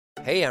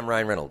Hey, I'm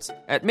Ryan Reynolds.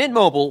 At Mint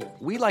Mobile,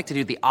 we like to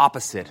do the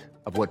opposite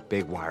of what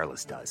Big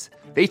Wireless does.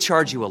 They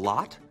charge you a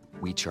lot,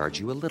 we charge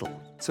you a little.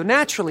 So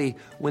naturally,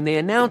 when they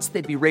announced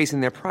they'd be raising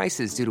their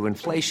prices due to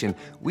inflation,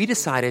 we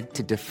decided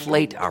to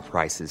deflate our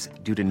prices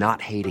due to not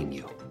hating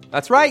you.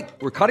 That's right.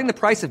 We're cutting the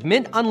price of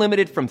Mint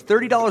Unlimited from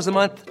 $30 a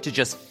month to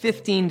just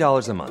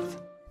 $15 a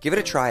month. Give it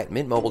a try at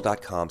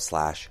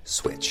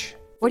mintmobile.com/switch.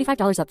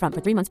 $45 up front for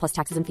 3 months plus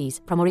taxes and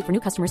fees. Promo rate for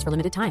new customers for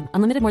limited time.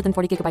 Unlimited more than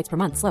 40 gigabytes per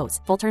month. Slows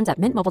full terms at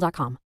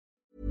mintmobile.com.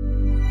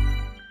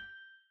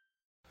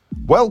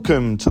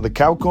 Welcome to the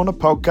Cow Corner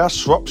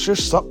Podcast Shropshire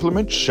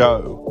Supplement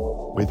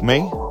Show. With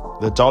me,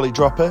 the Dolly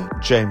Dropper,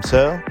 James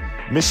Hurl,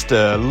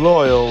 Mr.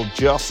 Loyal,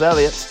 Joss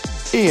Elliott,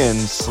 Ian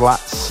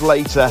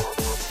Slater,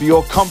 for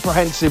your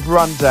comprehensive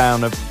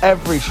rundown of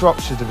every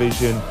Shropshire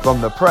division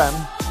from the Prem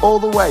all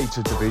the way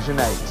to Division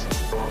 8.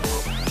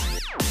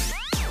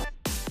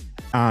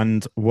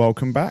 And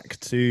welcome back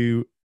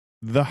to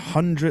the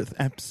 100th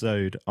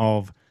episode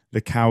of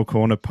the Cow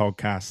Corner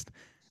Podcast.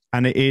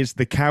 And it is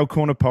the Cow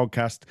Corner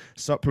Podcast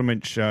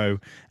Supplement Show.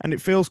 And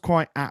it feels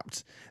quite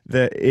apt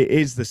that it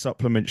is the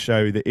supplement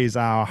show that is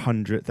our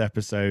 100th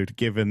episode,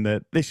 given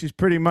that this is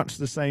pretty much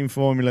the same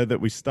formula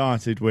that we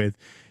started with,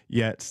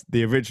 yet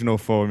the original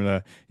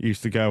formula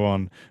used to go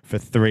on for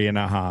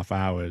 3.5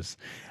 hours.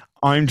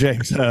 I'm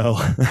James Earl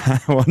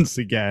once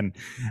again,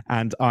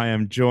 and I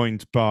am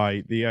joined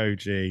by the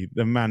OG,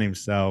 the man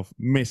himself,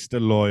 Mr.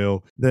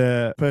 Loyal,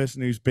 the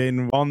person who's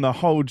been on the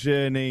whole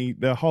journey,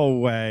 the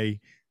whole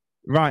way,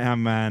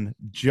 right-hand man,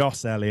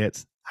 Joss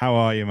Elliott. How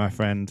are you, my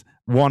friend?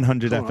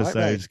 100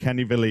 episodes. Right, can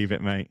you believe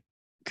it, mate?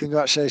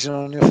 Congratulations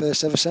on your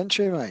first ever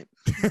century, mate.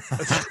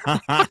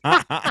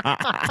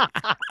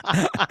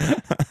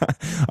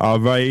 I'll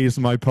raise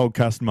my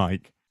podcast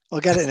mic. I'll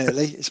get it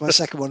early. It's my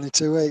second one in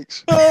 2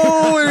 weeks.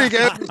 Oh, here we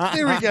go.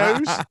 Here he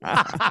goes.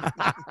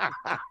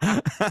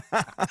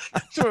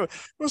 So,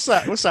 what's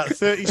that?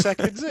 30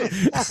 seconds in?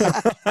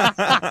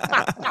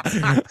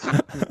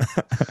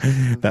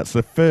 That's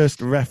the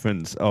first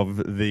reference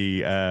of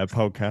the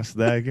podcast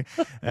there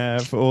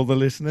for all the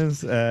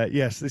listeners.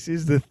 Yes, this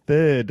is the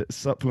third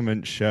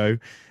supplement show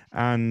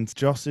and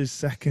Joss's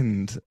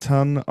second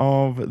ton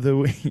of the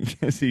week,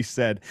 as he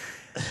said.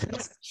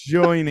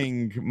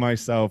 Joining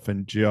myself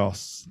and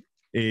Joss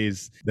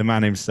is the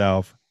man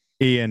himself,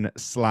 Ian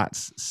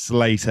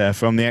Slater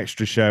from the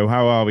Extra Show.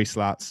 How are we,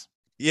 Slats?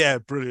 Yeah,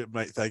 brilliant,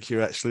 mate. Thank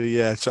you. Actually,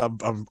 yeah, so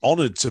I'm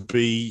honoured to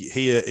be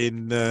here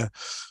in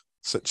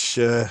such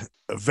a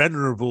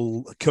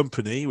venerable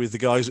company with the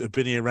guys that have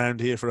been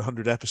around here for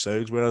 100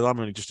 episodes, whereas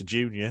I'm only just a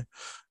junior.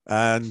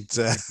 And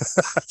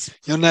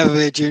you'll never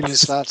be a junior,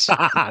 Slats.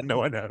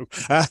 No, I know.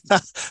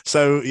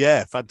 So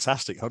yeah,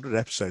 fantastic. 100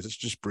 episodes. It's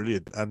just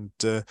brilliant. And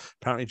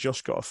apparently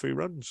Joss got a few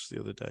runs the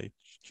other day.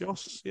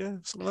 Joss, yeah,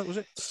 something like that, was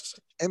it?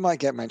 It might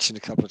get mentioned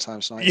a couple of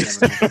times tonight. Yes.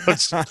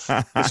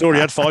 It's already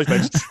had 5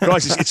 mentions.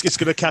 Right, it's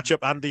going to catch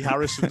up Andy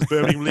Harrison's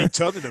Birmingham League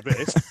ton in a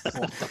bit.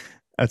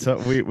 That's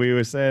what we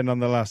were saying on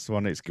the last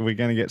one. We're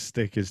going to get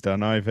stickers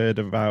done. I've heard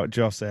about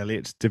Joss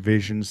Elliott's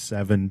Division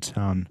 7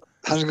 ton.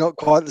 Hasn't got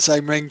quite the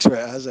same ring to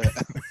it, has it?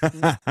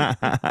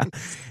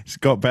 It's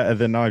got better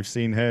than I've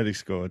seen Hurley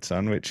score,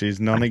 son, which is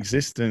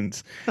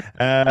non-existent.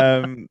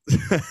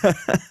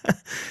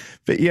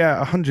 But yeah,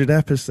 100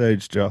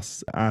 episodes,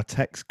 Joss. Our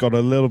text got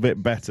a little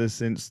bit better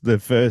since the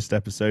first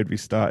episode we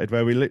started,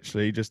 where we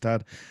literally just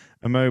had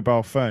a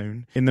mobile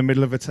phone in the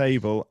middle of a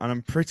table. And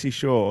I'm pretty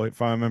sure,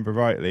 if I remember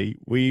rightly,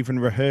 we even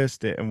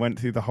rehearsed it and went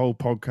through the whole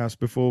podcast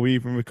before we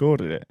even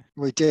recorded it.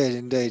 We did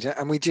indeed.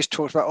 And we just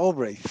talked about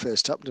Albury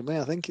first up, didn't we?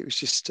 I think it was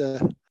just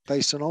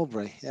based on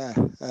Albury. Yeah.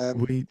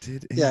 We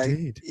did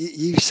indeed. Yeah,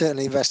 you've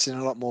certainly invested in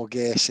a lot more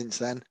gear since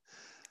then.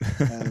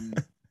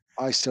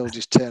 I still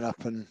just turn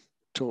up and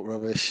talk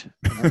rubbish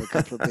and have a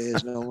couple of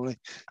beers normally.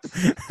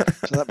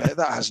 So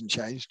that hasn't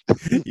changed.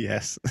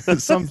 Yes.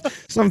 Some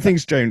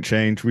things don't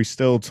change. We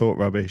still talk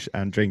rubbish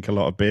and drink a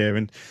lot of beer,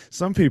 and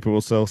some people will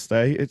still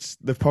stay.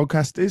 The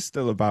podcast is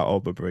still about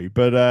Albury,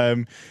 but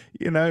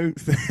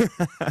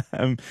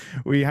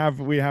we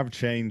have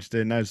changed,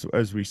 and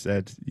as we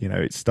said,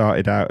 it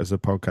started out as a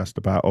podcast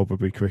about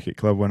Albury Cricket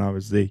Club when I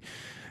was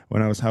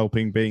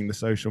helping being the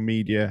social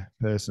media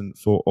person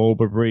for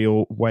Albury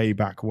way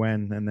back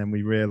when. And then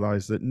we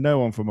realised that no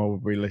one from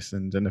Albury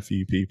listened and a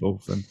few people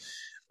from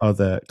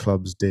other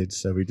clubs did.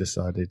 So we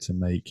decided to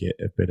make it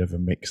a bit of a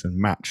mix and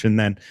match. And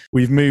then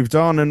we've moved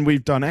on and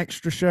we've done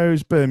extra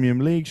shows, Birmingham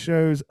League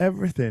shows,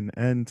 everything.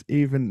 And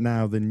even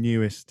now the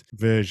newest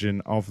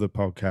version of the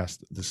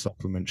podcast, the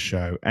Supplement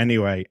Show.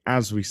 Anyway,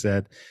 as we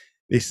said,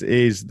 this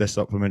is the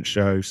Supplement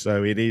Show.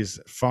 So it is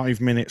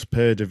 5 minutes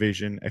per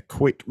division, a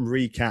quick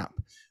recap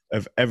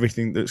of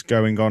everything that's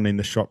going on in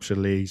the Shropshire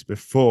Leagues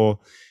before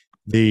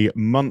the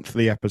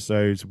monthly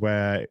episodes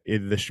where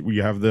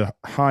you have the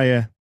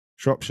higher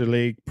Shropshire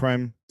League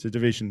Prem to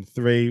Division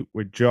 3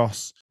 with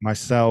Joss,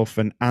 myself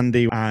and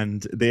Andy,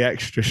 and the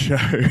extra show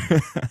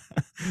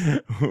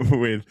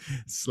with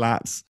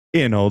Slats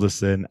Ian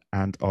Alderson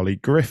and Ollie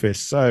Griffiths.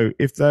 So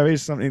if there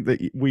is something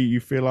that you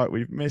feel like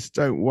we've missed,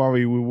 don't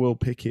worry, we will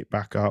pick it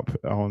back up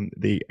on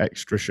the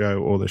extra show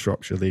or the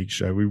Shropshire League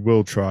show. We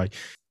will try.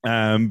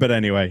 But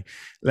anyway,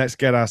 let's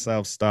get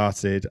ourselves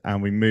started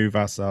and we move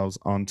ourselves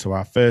on to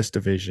our first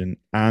division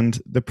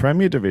and the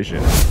Premier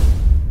Division.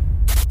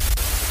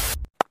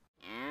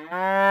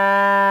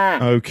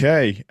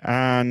 Okay,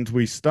 and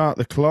we start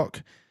the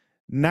clock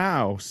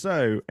now.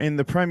 So in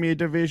the Premier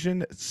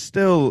Division,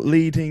 still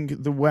leading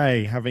the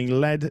way, having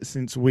led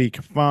since week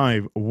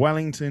 5,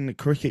 Wellington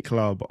Cricket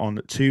Club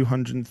on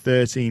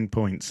 213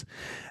 points.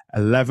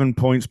 11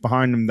 points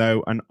behind them,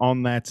 though, and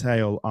on their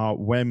tail are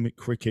Wem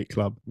Cricket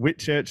Club.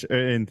 Whitchurch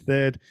are in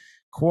 3rd,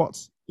 Quat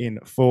in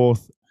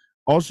 4th,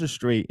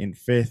 Oswestry in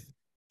 5th,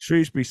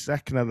 Shrewsbury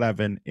second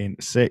 11 in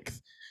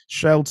 6th,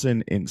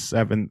 Shelton in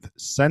 7th,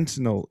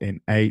 Sentinel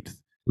in 8th,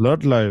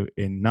 Ludlow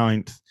in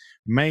 9th,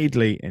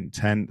 Madeley in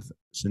 10th,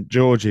 St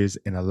George's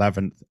in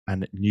 11th,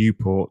 and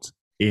Newport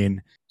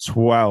in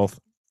 12th.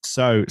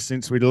 So,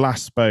 since we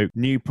last spoke,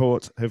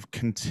 Newport have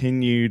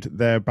continued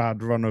their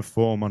bad run of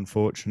form,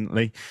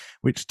 unfortunately,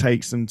 which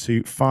takes them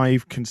to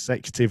 5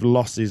 consecutive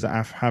losses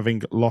after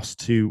having lost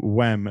to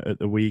Wem at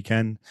the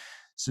weekend.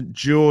 St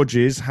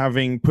George's,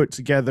 having put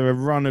together a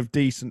run of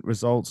decent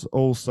results,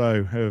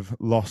 also have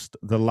lost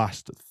the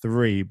last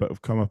 3, but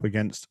have come up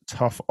against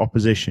tough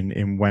opposition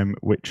in Wem,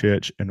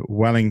 Whitchurch and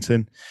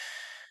Wellington.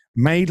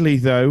 Madeley,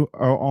 though,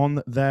 are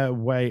on their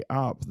way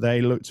up.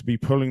 They look to be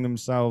pulling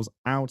themselves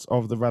out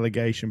of the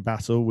relegation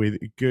battle with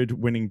a good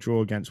winning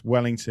draw against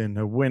Wellington,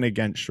 a win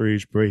against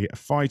Shrewsbury, a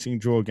fighting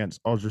draw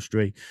against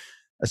Oswestry,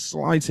 a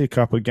slight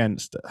hiccup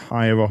against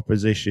higher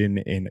opposition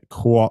in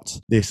Quat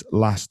this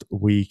last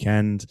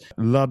weekend.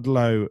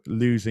 Ludlow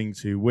losing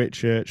to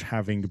Whitchurch,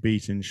 having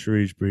beaten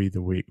Shrewsbury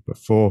the week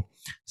before.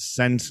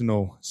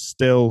 Sentinel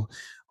still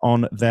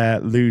on their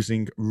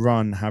losing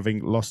run,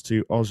 having lost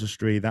to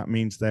Oswestry. That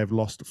means they've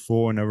lost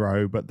 4 in a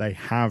row, but they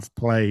have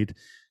played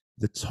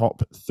the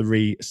top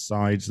 3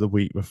 sides the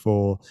week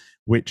before,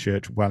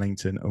 Whitchurch,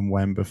 Wellington and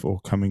Wem, before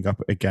coming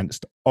up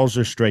against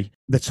Oswestry.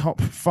 The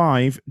top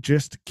 5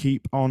 just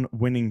keep on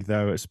winning,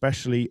 though,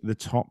 especially the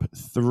top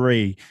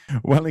 3.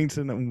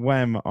 Wellington and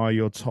Wem are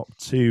your top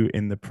 2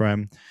 in the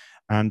Prem,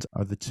 and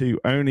are the 2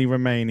 only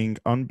remaining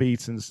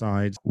unbeaten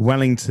sides.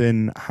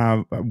 Wellington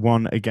have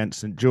won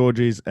against St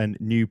George's and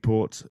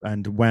Newport,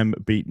 and Wem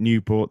beat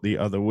Newport the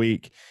other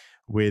week,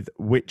 with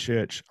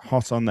Whitchurch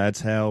hot on their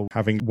tail,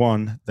 having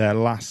won their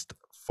last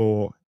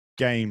 4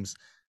 games.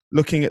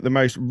 Looking at the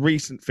most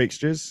recent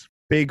fixtures,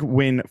 big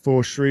win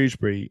for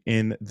Shrewsbury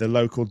in the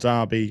local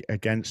derby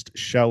against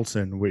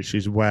Shelton, which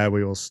is where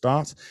we will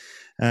start.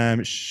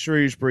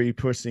 Shrewsbury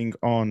putting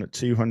on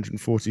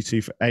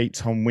 242 for 8.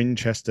 Tom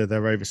Winchester,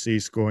 their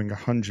overseas, scoring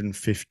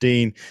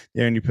 115.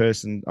 The only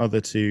person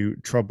other to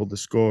trouble the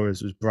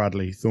scorers was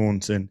Bradley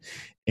Thornton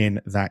in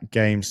that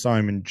game.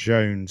 Simon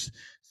Jones,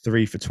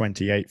 3 for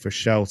 28 for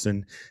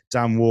Shelton.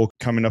 Dan Walker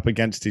coming up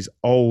against his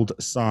old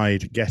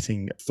side,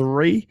 getting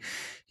 3.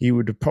 He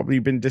would have probably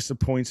been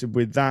disappointed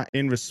with that.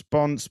 In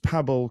response,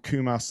 Pabal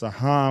Kumar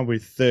Sahar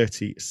with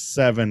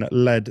 37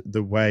 led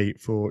the way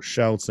for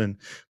Shelton,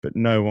 but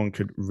no one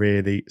could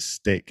really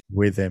stick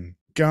with him.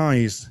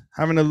 Guys,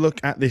 having a look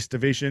at this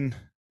division,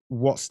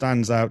 what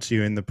stands out to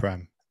you in the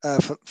Prem?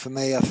 For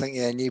me, I think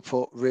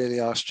Newport really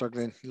are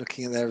struggling.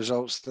 Looking at their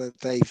results, that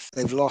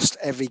they've lost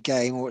every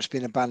game, or it's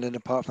been abandoned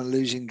apart from a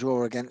losing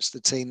draw against the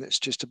team that's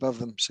just above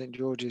them, St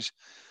George's.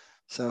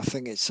 So I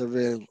think it's a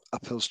real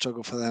uphill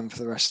struggle for them for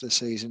the rest of the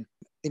season.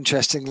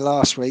 Interesting,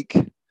 last week,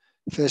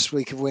 first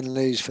week of win and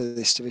lose for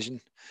this division,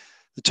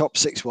 the top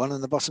 6 won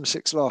and the bottom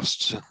 6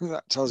 lost. So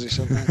that tells you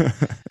something.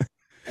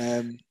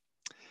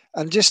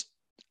 And just,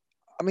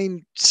 I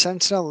mean,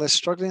 Sentinel, they're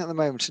struggling at the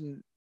moment,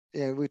 and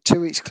we're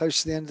 2 weeks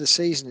close to the end of the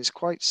season. It's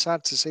quite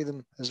sad to see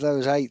them as low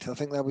as 8th. I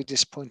think they'll be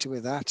disappointed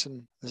with that.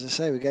 And as I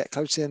say, we get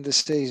close to the end of the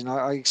season.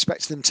 I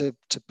expect them to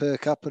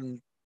perk up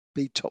and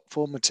be top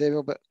 4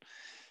 material, but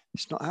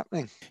it's not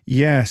happening.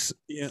 Yes.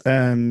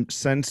 Yeah.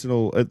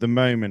 Sentinel at the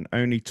moment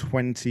only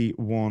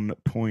 21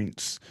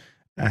 points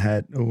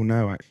ahead. Oh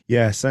no.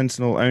 Yeah,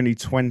 Sentinel only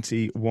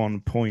 21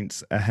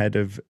 points ahead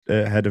of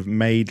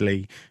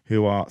Madeley,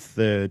 who are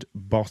 3rd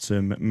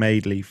bottom.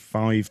 Madeley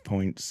 5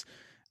 points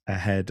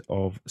ahead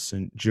of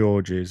St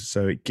George's.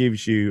 So it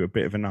gives you a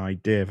bit of an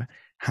idea of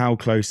how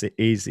close it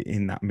is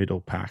in that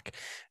middle pack.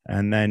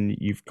 And then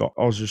you've got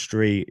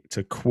Oswestry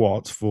to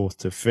Quat, 4th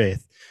to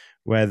 5th,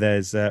 where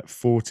there's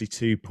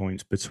 42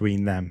 points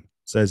between them.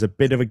 So there's a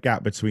bit of a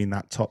gap between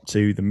that top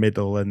 2, the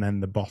middle, and then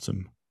the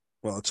bottom.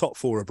 Well, the top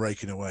 4 are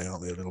breaking away,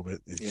 aren't they, a little bit?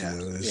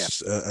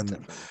 And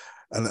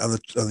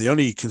the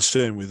only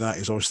concern with that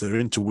is obviously they're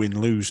into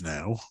win-lose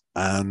now,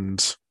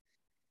 and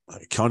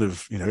kind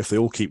of, if they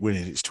all keep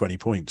winning, it's 20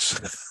 points.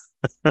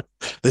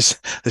 There's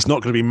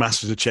not going to be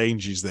masses of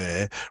changes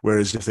there,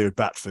 whereas if they would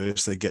bat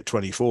first, they'd get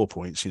 24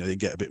 points. They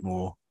get a bit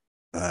more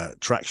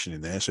traction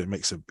in there, so it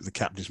makes the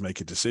captains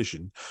make a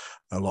decision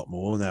a lot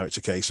more. Now it's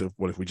a case of,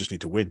 well, if we just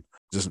need to win,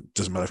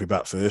 doesn't matter if we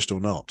bat first or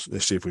not.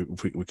 Let's see if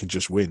we can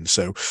just win.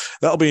 So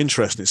that'll be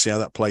interesting to see how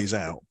that plays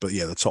out. But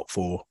yeah, the top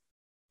four,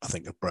 I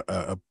think,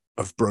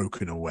 have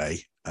broken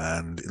away,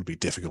 and it'll be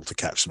difficult to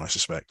catch them, I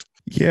suspect.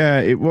 Yeah,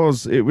 it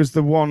was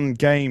the one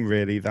game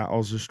really, that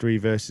Oswestry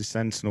versus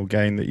Sentinel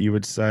game, that you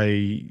would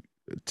say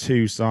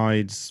two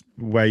sides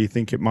where you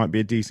think it might be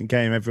a decent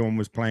game. Everyone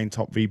was playing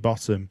top v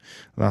bottom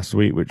last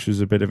week, which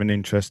was a bit of an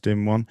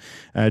interesting one.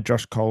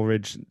 Josh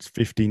Coleridge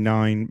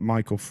 59,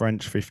 Michael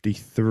French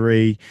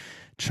 53,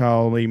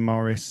 Charlie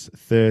Morris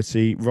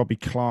 30, Robbie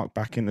Clark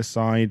back in the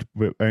side,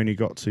 we only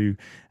got to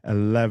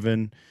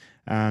 11,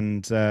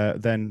 and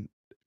then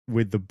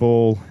with the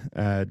ball,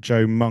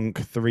 Joe Monk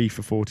 3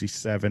 for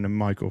 47 and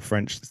Michael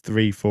French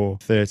 3 for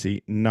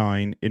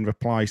 39. In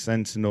reply,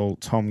 Sentinel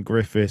Tom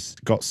Griffiths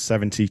got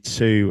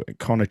 72,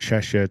 Connor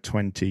Cheshire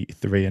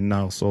 23 and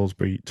Niall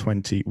Salisbury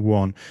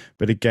 21.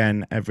 But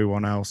again,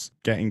 everyone else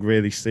getting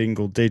really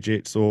single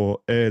digits or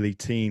early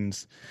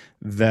teens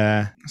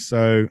there.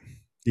 So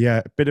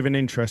yeah, a bit of an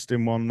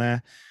interesting one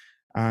there.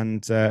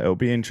 And it'll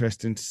be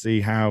interesting to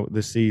see how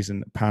the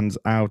season pans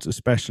out,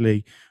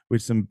 especially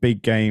with some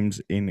big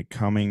games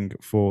incoming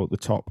for the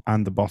top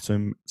and the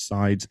bottom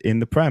sides in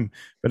the Prem.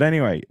 But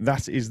anyway,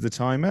 that is the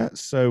timer.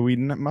 So we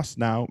must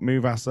now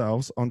move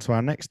ourselves onto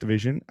our next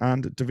division,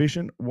 and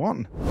Division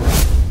 1.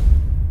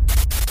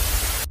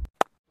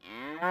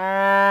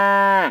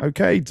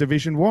 Okay,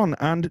 Division 1,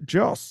 and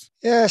Joss.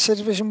 Yeah, so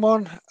Division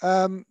 1,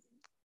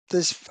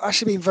 there's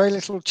actually been very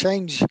little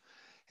change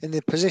in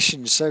the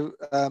positions. So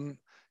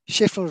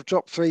Shifnal have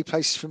dropped 3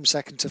 places from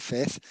 2nd to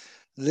 5th.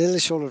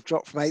 Lillishall have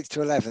dropped from 8th to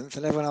 11th,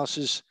 and everyone else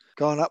has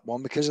gone up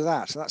one because of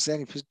that. So that's the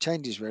only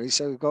changes, really.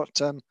 So we've got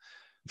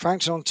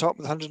Frankton on top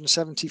with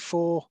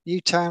 174,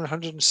 Newtown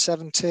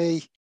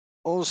 170,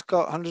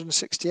 Allscott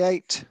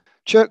 168,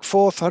 Chirk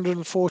 4th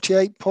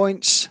 148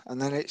 points, and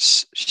then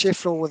it's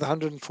Shifnal with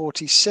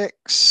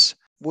 146,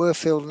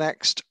 Worfield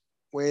next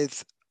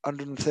with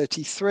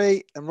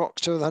 133, and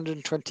Roxton with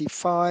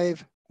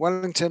 125,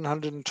 Wellington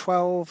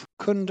 112,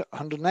 Cund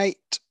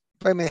 108,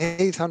 Premier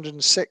Heath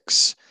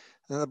 106,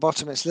 and at the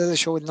bottom it's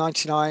Lillishall with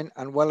 99,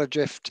 and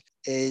Welladrift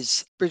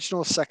is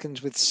Bridgenorth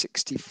seconds with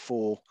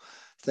 64.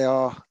 They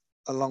are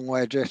a long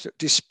way adrift,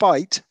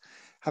 despite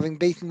having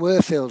beaten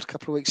Worfield a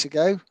couple of weeks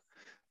ago,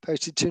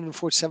 posted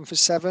 247 for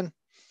 7,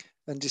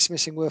 and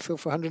dismissing Worfield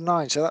for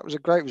 109. So that was a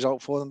great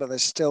result for them, but they're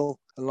still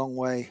a long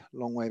way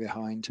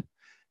behind.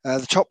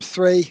 The top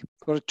 3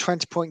 got a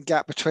 20-point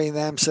gap between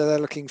them, so they're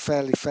looking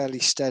fairly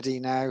steady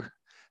now.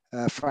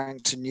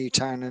 Frankton,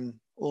 Newtown, and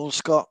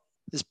Allscott.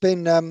 There's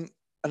been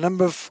a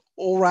number of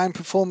all-round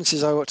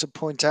performances I want to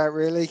point out,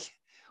 really.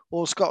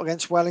 Allscott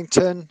against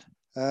Wellington.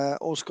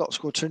 Allscott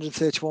scored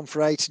 231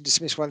 for 8 and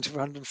dismissed Wellington for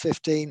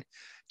 115.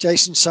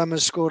 Jason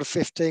Summers scored a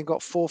 15,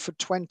 got 4 for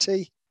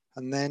 20.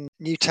 And then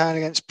Newtown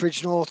against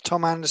Bridgenorth.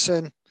 Tom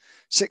Anderson,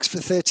 6 for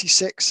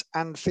 36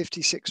 and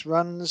 56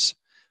 runs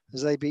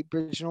as they beat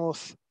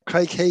Bridgenorth.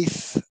 Craig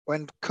Heath,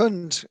 when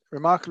Cund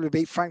remarkably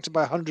beat Frankton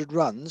by 100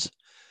 runs,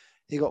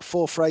 he got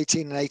 4 for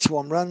 18 and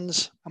 81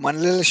 runs. And when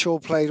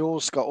Lillishall played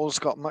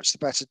Allscott much the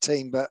better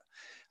team, but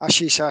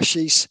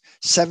Ashish,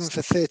 7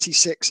 for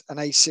 36 and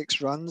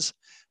 86 runs.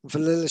 And for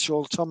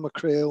Lillishall, Tom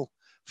McCreel,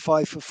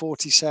 5 for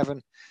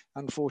 47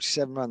 and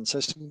 47 runs.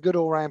 So some good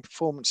all-round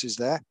performances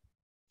there.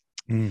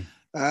 There's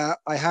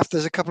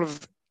a couple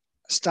of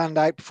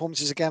standout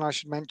performances again I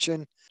should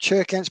mention.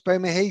 Chirk against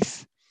Bomere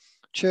Heath.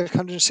 Chirk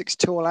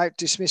 162 all out,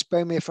 dismissed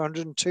Bomere for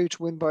 102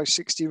 to win by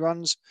 60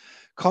 runs.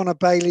 Connor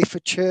Bailey for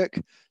Chirk,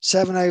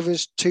 7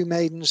 overs, 2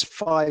 maidens,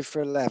 5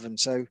 for 11.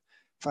 So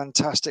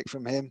fantastic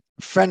from him.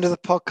 Friend of the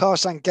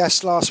podcast and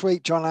guest last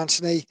week, John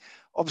Anthony,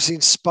 obviously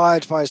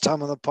inspired by his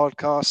time on the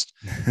podcast,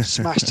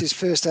 smashed his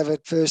first ever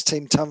first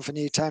team ton for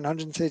Newtown,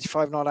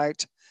 135 not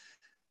out,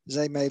 as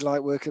they made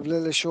light work of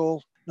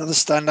Lillishall. Another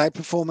standout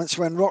performance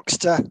when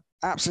Roxter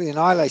absolutely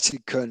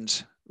annihilated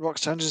Cund.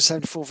 Roxter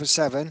 174 for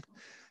 7.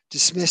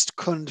 Dismissed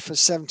Cund for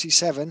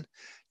 77.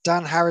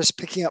 Dan Harris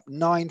picking up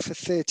 9 for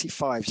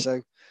 35.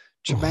 So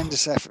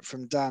tremendous effort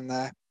from Dan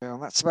there. Well,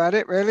 that's about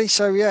it, really.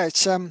 So yeah,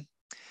 it's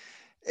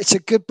a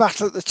good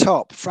battle at the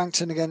top.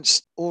 Frankton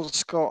against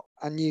Allscott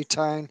and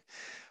Newtown.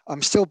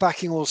 I'm still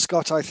backing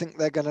Allscott. I think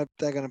they're gonna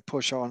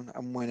push on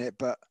and win it,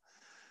 but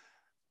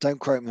don't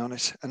quote me on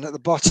it. And at the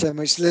bottom,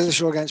 it's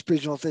Lillishall against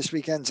Bridgenorth this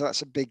weekend, so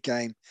that's a big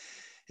game.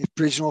 If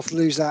Bridgenorth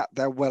lose that,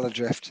 they're well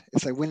adrift.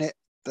 If they win it,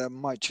 they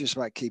might just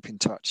about keep in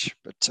touch.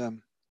 But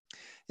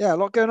yeah, a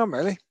lot going on,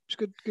 really. It's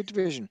a good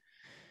division.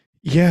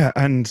 Yeah,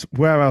 and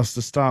where else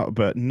to start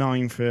but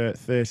 9 for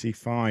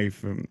 35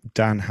 from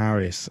Dan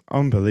Harris.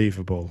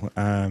 Unbelievable.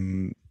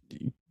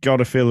 Got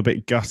to feel a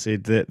bit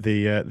gutted that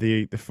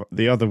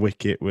the other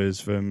wicket was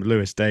from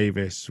Lewis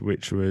Davis,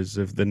 which was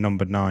of the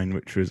number 9,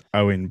 which was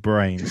Owen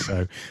Brain.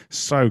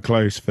 So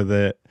close for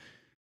the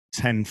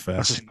 10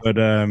 first. But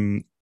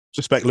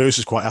suspect Lewis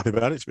is quite happy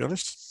about it, to be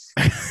honest.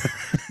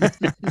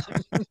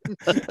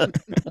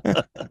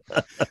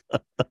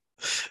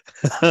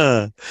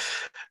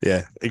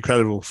 Yeah,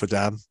 incredible for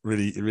Dan.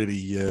 Really,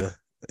 really.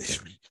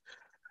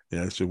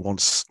 So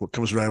once what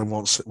comes around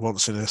once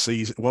in a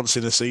season, once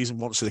in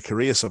a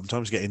career.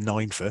 Sometimes getting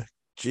 9 for,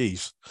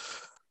 geez.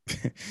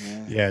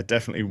 Yeah,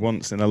 definitely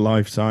once in a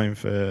lifetime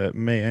for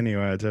me.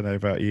 Anyway, I don't know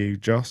about you,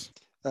 Joss.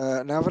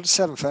 No, I've had a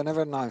 7 for,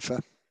 never a 9 for.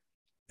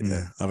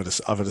 Yeah, I've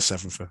had a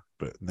 7 for,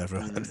 but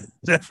never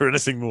never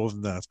anything more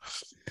than that.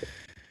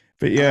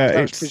 But yeah,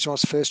 that was it's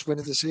Bridgenorth's first win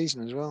of the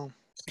season as well.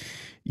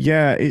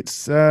 yeah,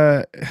 it's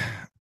I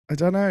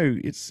don't know.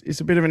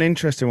 It's a bit of an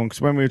interesting one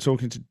because when we were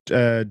talking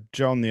to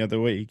John the other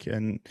week,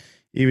 and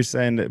he was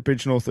saying that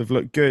Bridgenorth have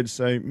looked good,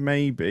 so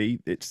maybe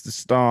it's the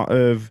start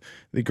of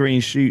the green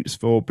shoots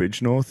for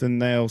Bridgenorth,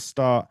 and they'll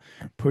start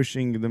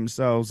pushing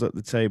themselves at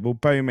the table.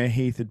 Bowmere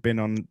Heath had been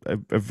on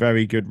a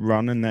very good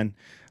run, and then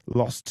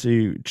lost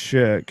to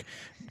Chirk.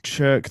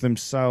 Chirk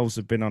themselves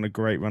have been on a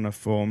great run of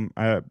form,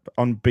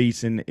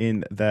 unbeaten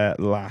in their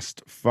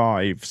last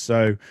 5.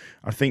 So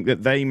I think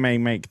that they may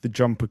make the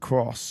jump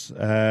across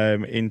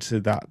into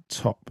that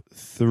top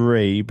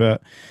 3.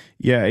 But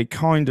yeah, it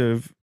kind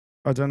of,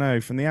 I don't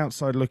know, from the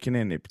outside looking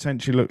in, it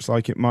potentially looks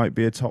like it might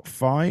be a top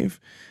 5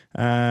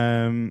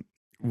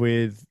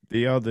 with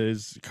the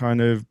others kind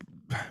of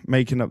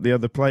making up the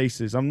other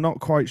places. I'm not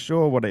quite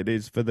sure what it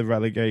is for the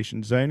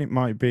relegation zone. It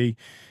might be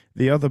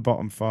the other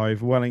bottom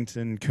 5,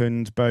 Wellington,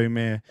 Cund,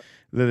 Bowmere,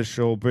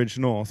 Lilleshall,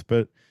 Bridgenorth.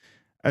 But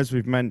as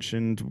we've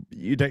mentioned,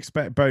 you'd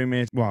expect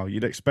Bowmere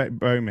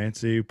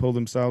to pull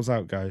themselves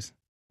out, guys.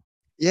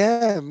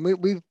 Yeah,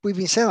 we've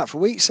been saying that for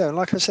weeks. So, and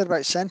like I said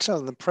about Sentinel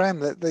and the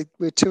Prem, that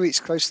we're 2 weeks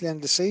close to the end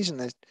of the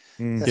season.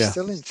 They're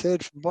still in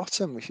third from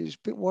bottom, which is a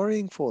bit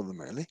worrying for them,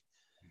 really.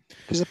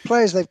 Because the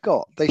players they've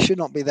got, they should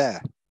not be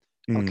there.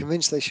 I'm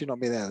convinced they should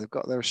not be there.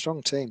 They're a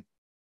strong team.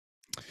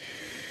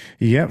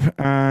 Yep,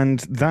 and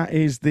that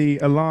is the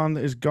alarm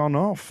that has gone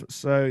off.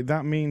 So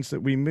that means that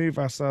we move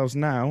ourselves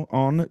now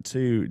on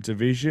to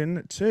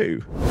Division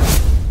 2.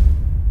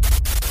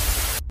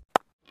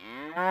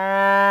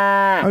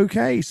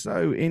 Okay,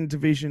 so in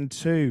Division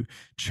 2,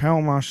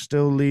 Chalmarsh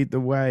still lead the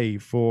way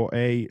for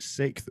a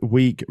 6th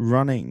week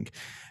running.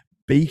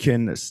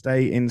 Beacon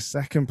stay in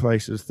second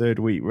place as 3rd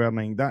week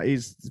running. That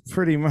is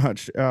pretty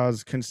much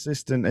as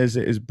consistent as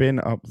it has been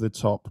up the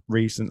top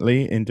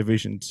recently in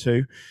Division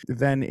 2.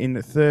 Then in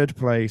 3rd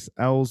place,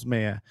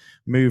 Ellesmere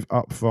move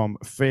up from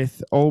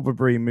 5th.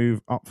 Albury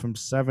move up from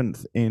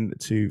 7th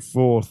into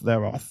 4th.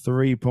 There are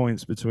 3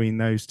 points between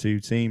those two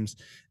teams,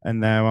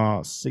 and there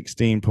are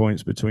 16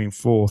 points between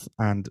 4th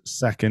and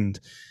 2nd.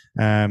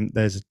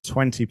 There's a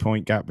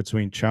 20-point gap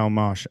between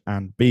Chalmarsh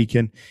and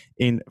Beacon.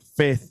 In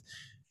 5th,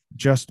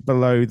 just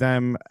below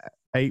them,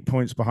 8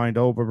 points behind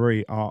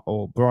Albury, are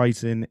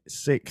Albrighton.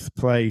 6th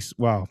place,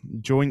 well,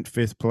 joint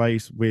 5th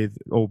place with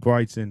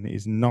Albrighton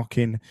is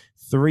Knockin.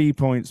 3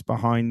 points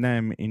behind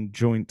them in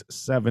joint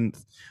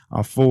 7th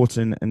are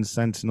Fortin and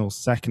Sentinel,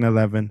 2nd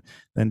 11.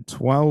 Then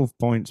 12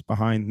 points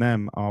behind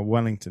them are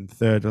Wellington,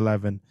 3rd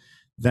 11.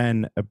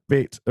 Then a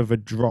bit of a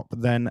drop,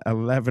 then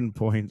 11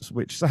 points,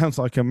 which sounds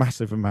like a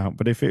massive amount,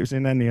 but if it was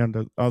in any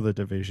other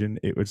division,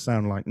 it would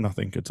sound like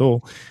nothing at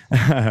all.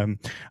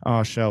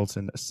 Are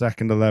Shelton,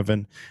 2nd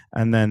 11.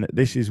 And then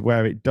this is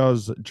where it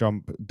does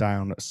jump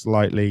down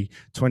slightly,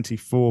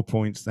 24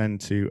 points then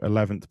to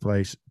 11th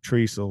place,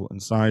 Treacle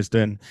and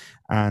Sizedon.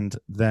 And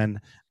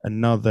then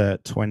another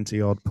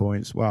 20 odd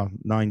points, well,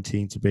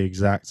 19 to be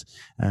exact,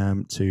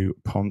 to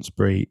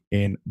Ponsbury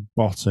in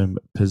bottom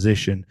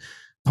position.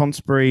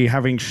 Ponsbury,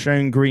 having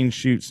shown green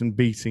shoots and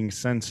beating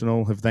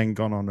Sentinel, have then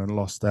gone on and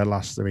lost their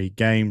last 3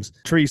 games.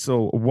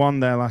 Treacle won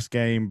their last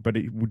game, but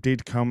it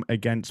did come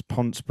against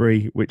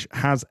Ponsbury, which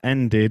has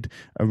ended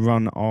a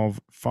run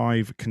of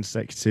 5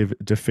 consecutive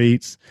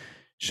defeats.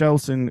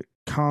 Shelton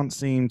can't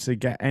seem to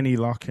get any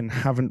luck and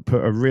haven't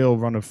put a real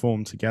run of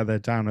form together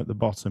down at the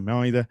bottom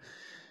either.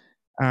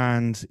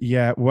 And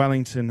yeah,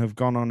 Wellington have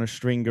gone on a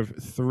string of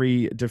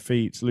 3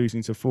 defeats,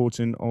 losing to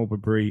Fortin,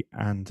 Albury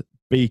and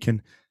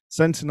Beacon.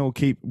 Sentinel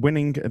keep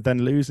winning,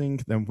 then losing,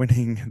 then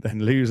winning,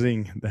 then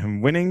losing, then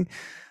winning.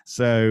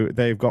 So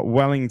they've got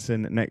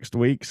Wellington next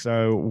week.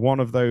 So one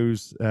of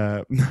those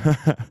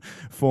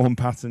form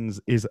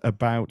patterns is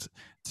about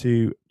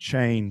to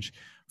change.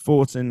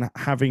 Fortin,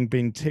 having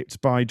been tipped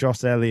by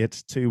Joss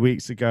Elliott 2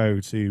 weeks ago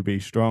to be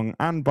strong,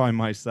 and by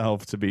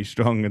myself to be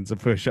strong and to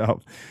push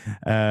up,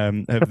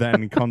 have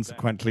then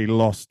consequently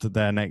lost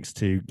their next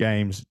 2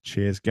 games.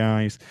 Cheers,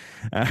 guys.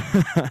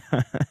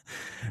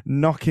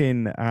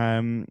 Knockin,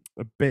 a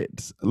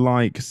bit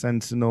like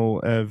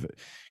Sentinel, have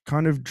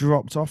kind of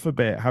dropped off a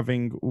bit,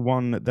 having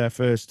won their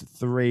first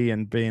 3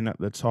 and being at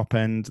the top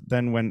end,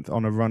 then went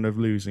on a run of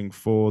losing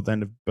 4,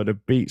 but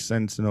have beat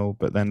Sentinel,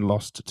 but then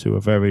lost to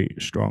a very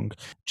strong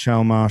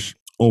Chalmarsh.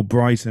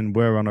 Albrighton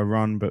were on a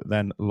run, but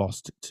then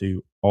lost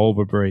to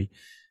Albury.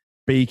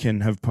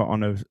 Beacon have put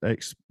on a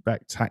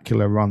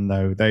spectacular run,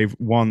 though. They've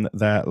won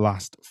their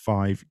last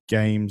 5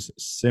 games,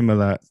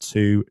 similar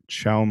to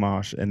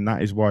Chalmarsh, and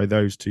that is why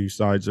those 2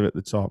 sides are at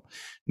the top.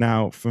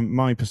 Now, from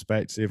my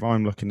perspective,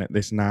 I'm looking at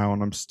this now,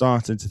 and I'm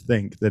starting to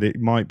think that it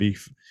might be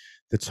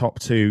the top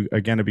two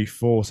are going to be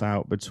fought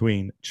out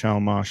between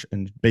Chalmarsh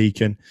and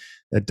Beacon.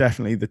 They're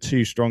definitely the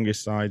two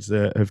strongest sides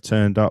that have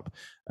turned up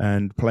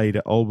and played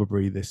at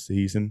Albury this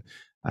season.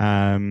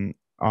 You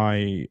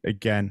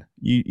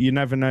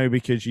never know,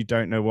 because you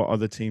don't know what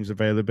other teams'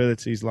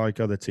 availability is like.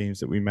 Other teams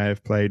that we may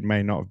have played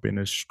may not have been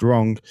as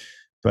strong,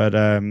 but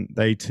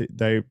they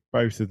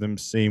both of them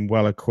seem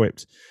well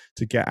equipped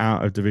to get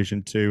out of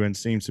Division 2 and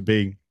seem to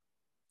be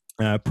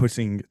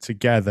putting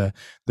together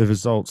the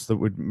results that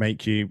would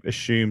make you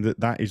assume that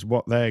that is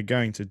what they're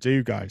going to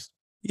do, guys.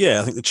 Yeah,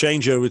 I think the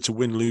changeover to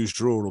win, lose,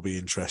 draw will be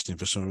interesting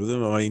for some of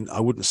them. I mean, I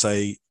wouldn't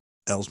say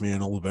Ellesmere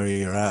and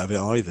Albury are out of it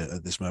either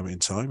at this moment in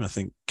time. I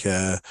think,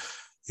 the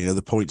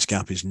points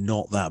gap is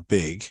not that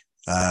big.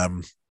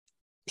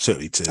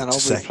 Certainly to And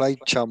Albury played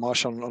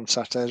Chalmarsh on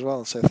Saturday as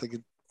well, so if they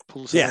could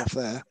pull something off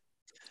there.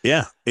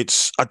 Yeah,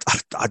 it's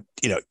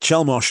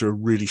Chalmarsh are a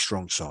really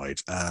strong side,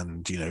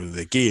 and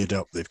they're geared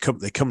up. They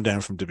come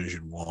down from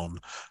Division 1.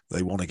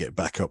 They want to get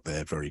back up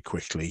there very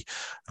quickly.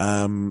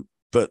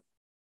 But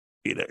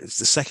it's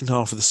the second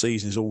half of the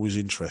season is always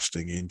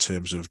interesting in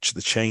terms of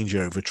the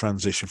changeover,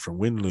 transition from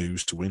win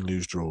lose to win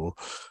lose draw.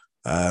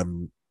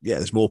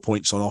 There's more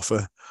points on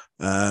offer.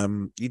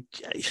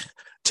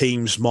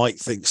 Teams might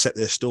set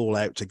their stall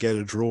out to get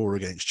a draw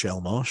against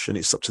Chalmarsh, and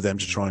it's up to them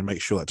to try and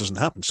make sure that doesn't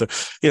happen. So,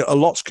 a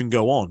lot can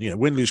go on.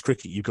 Win, lose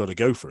cricket, you've got to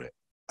go for it.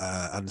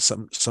 And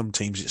some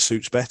teams it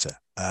suits better.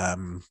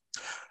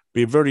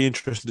 Be very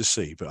interesting to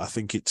see, but I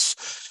think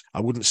I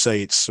wouldn't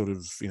say it's sort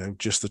of,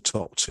 just the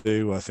top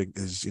two. I think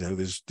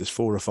there's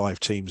 4 or 5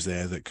 teams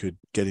there that could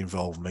get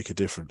involved and make a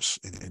difference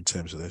in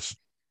terms of this.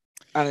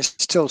 And it's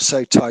still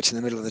so tight in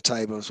the middle of the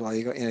table as well.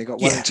 You got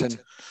Wellington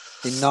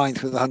in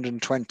 9th with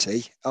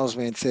 120,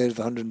 Ellesmere in 3rd with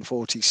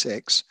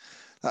 146.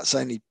 That's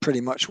only pretty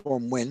much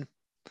one win.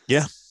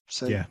 Yeah.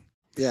 So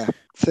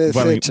third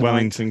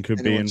Wellington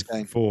could be in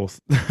 4th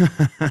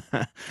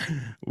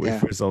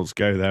if results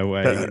go their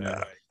way.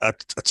 I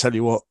tell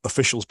you what,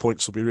 officials'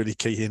 points will be really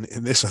key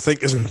in this, I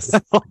think, isn't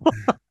it?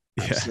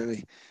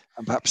 Absolutely.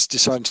 And perhaps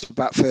deciding to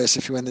bat first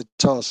if you win the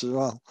toss as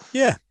well.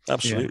 Yeah,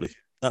 absolutely.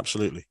 Yeah.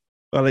 Absolutely.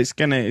 Well, it's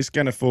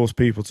gonna force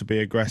people to be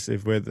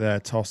aggressive with their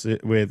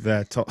with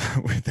their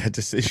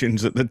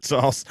decisions at the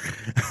toss.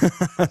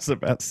 I was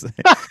about to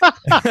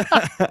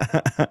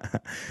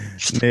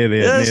say,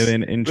 nearly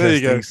an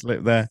interesting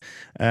slip there.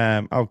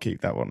 I'll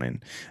keep that one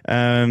in.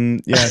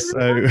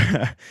 So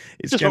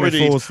it's going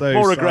to force those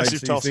more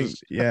aggressive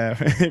tosses.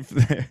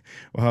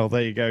 Well,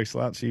 there you go,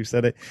 Slats. You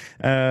said it.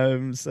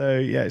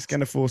 It's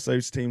going to force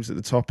those teams at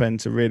the top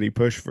end to really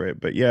push for it.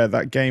 But yeah,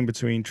 that game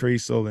between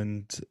Treacle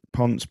and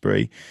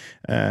Pontesbury.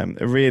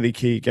 A really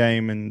key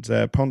game, and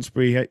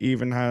Pontesbury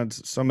even had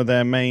some of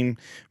their main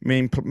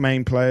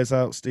players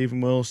out: Stephen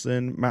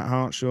Wilson, Matt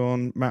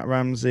Hartshorn, Matt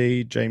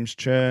Ramsey, James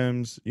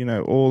Cherms,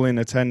 all in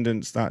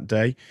attendance that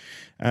day.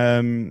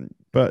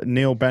 But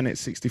Neil Bennett,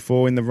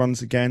 64 in the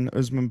runs again.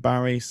 Usman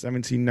Barry,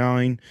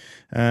 79,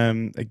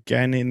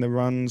 again in the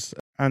runs.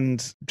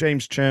 And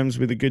James Cherms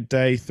with a good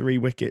day, 3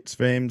 wickets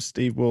for him.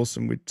 Steve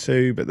Wilson with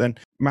 2. But then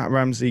Matt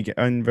Ramsey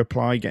in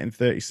reply getting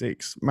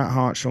 36. Matt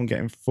Hartshorn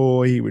getting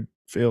 4. He would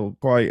feel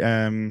quite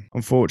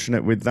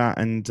unfortunate with that.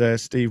 And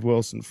Steve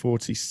Wilson,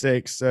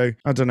 46. So,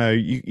 I don't know.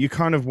 You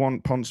kind of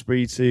want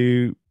Pontesbury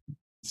to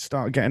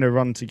start getting a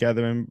run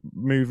together and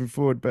moving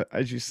forward. But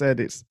as you said,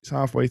 it's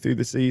halfway through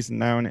the season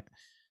now, and it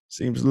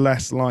seems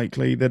less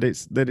likely that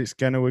it's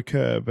going to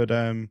occur. But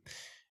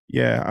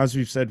as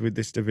we've said with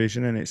this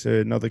division, and it's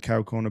another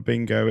cow corner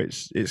bingo,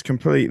 it's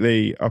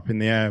completely up in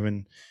the air,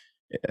 and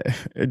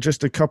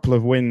just a couple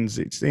of wins.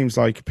 It seems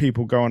like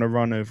people go on a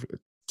run of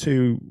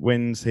 2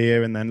 wins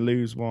here and then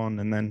lose one,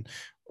 and then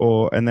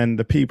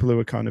the people who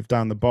are kind of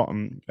down the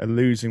bottom are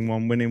losing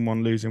one, winning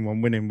one, losing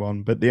one, winning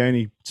one. But the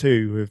only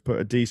 2 who have put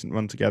a decent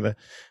run together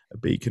are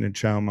Beacon and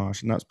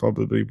Chalmarsh, and that's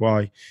probably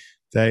why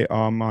they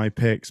are my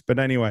picks. But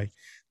anyway,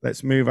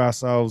 let's move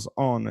ourselves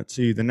on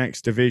to the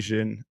next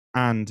division,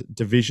 and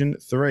Division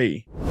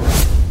 3.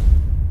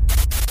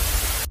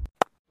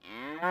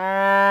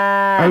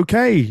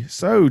 Okay,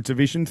 so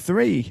Division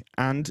 3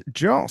 and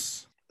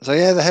Joss.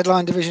 So the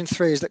headline Division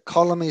 3 is that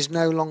Column is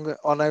no longer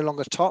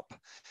top,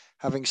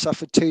 having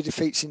suffered 2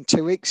 defeats in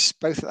 2 weeks,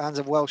 both at the hands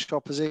of Welsh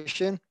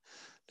opposition,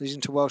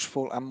 losing to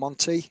Welshpool and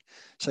Monty.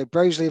 So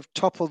Broseley have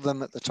toppled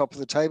them at the top of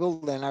the table.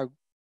 They're now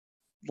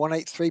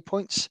 183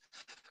 points.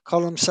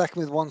 Column second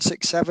with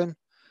 167.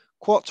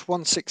 Quat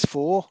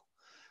 164.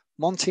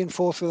 Monty in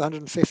 4th with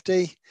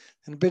 150.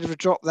 And a bit of a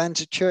drop then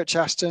to Church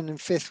Aston in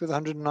 5th with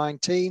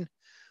 119.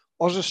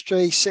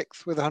 Oswestry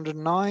 6th with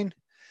 109.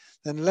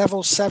 Then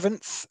level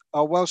 7th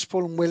are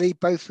Welshpool and Willey,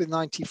 both with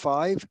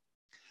 95.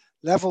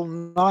 Level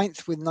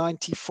 9th with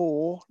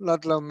 94,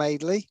 Ludlow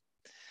Madeley.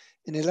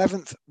 In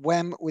 11th,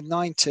 Wem with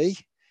 90.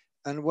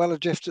 And well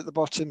adrift at the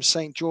bottom,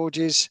 St.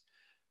 George's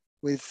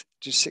with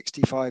just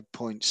 65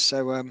 points.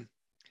 So,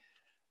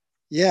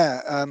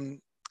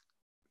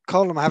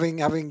 Column,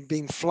 having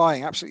been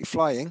flying, absolutely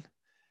flying,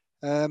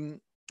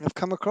 have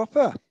come a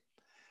cropper,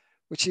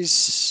 which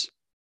is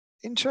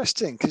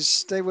interesting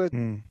because they were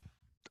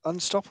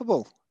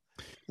unstoppable.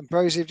 and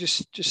Brosley have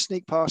just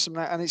sneaked past them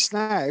now, and it's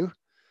now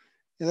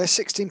they're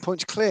 16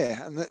 points clear.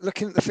 And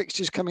looking at the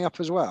fixtures coming up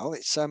as well,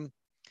 it's I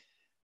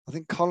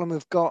think Column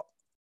have got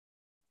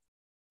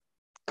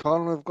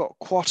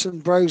Quat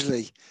and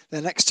Brosley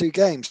their next 2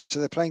 games, so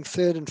they're playing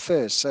third and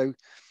first. So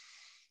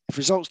if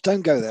results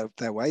don't go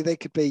their way, they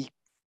could be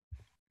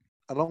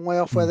a long way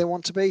off where they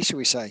want to be, shall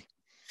we say?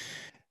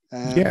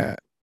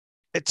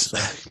 It's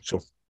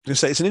so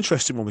it's an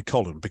interesting one with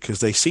Colin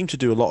because they seem to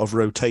do a lot of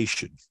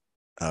rotation.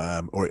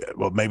 Or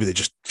maybe they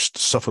just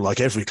suffer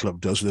like every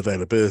club does with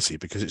availability,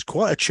 because it's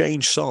quite a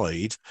change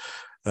side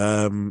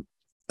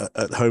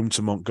at home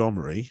to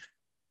Montgomery.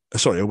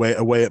 Sorry,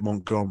 away at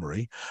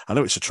Montgomery. I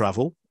know it's a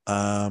travel,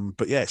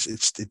 but yes,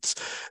 it's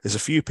there's a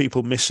few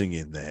people missing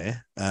in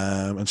there,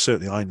 and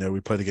certainly I know we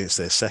played against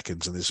their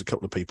seconds, and there's a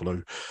couple of people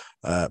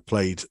who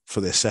played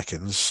for their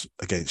seconds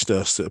against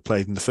us that have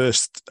played in the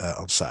first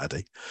on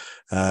Saturday.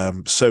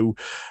 So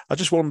I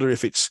just wonder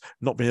if it's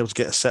not been able to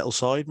get a settled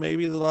side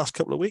maybe the last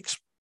couple of weeks.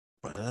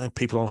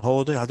 People on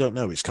holiday, I don't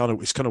know. It's kind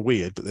of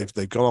weird, but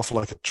they've gone off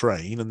like a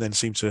train and then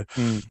seem to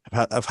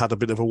have had a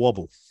bit of a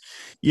wobble.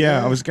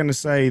 Yeah, I was going to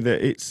say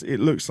that it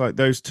looks like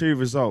those 2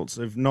 results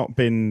they've not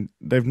even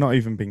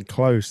been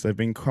close. They've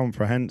been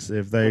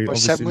comprehensive. They by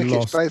obviously 7 wickets,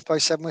 lost both by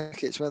 7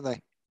 wickets, weren't they?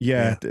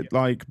 Yeah,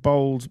 like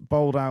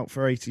bowled out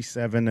for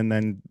 87, and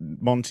then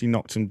Monty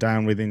knocked him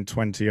down within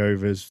 20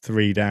 overs,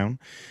 3 down.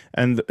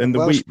 And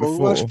the week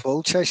before,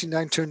 Welshpool chasing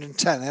down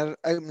 210, they had an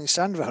opening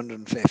stand of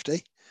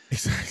 150.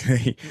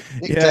 Exactly.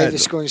 Nick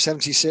Davis scoring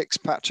 76,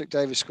 Patrick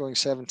Davis scoring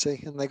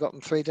 70, and they got them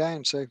 3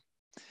 down. So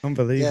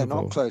unbelievable. Yeah,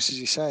 not close, as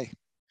you say.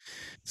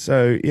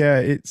 So yeah,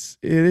 it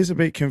is a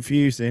bit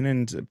confusing,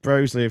 and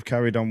Brosley have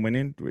carried on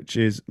winning, which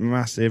is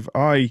massive.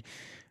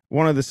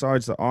 One of the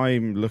sides that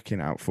I'm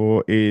looking out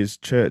for is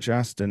Church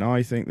Aston.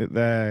 I think that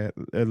they're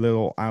a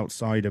little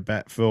outsider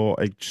bet for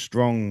a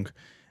strong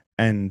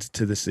end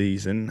to the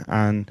season.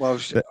 And I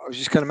was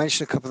just going to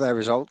mention a couple of their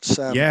results.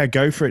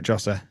 Go for it,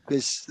 Josser.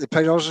 Because they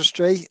played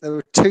Oswestry. There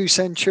were 2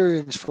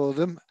 centurions for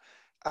them.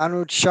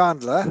 Arnold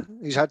Chandler,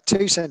 who's had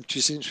 2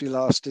 centuries since we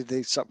last did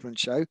the supplement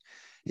show,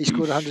 he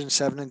scored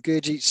 107, and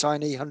Gurjeet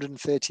Saini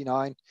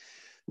 139.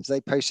 As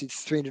they posted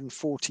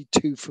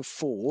 342 for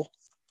 4.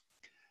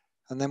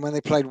 And then when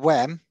they played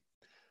Wem,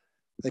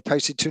 they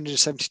posted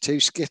 272.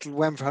 Skittle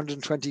Wem for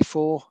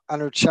 124.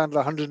 Arnold Chandler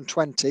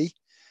 120.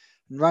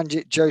 And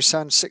Ranjit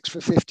Josan 6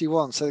 for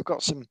 51. So they've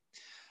got some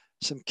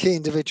key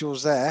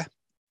individuals there.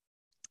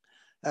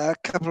 A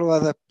couple of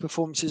other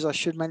performances I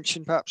should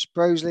mention, perhaps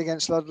Brosley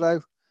against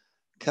Ludlow.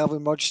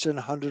 Kelvin Rogerton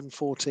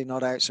 114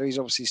 not out, so he's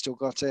obviously still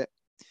got it.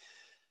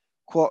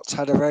 Quats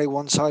had a very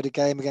one-sided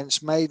game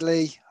against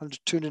Madeley,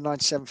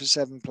 297 for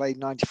 7, played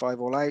 95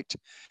 all out.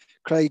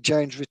 Craig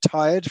Jones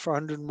retired for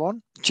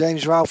 101.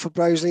 James Ralph for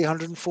Brosley,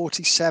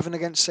 147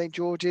 against St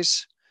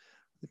George's.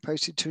 They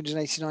posted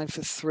 289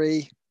 for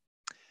 3.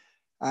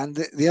 And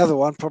the other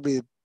one,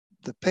 probably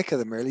the pick of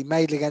them really,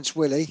 Madeley against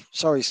Willie.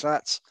 Sorry,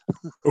 Slats.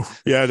 Oh,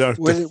 yeah, no.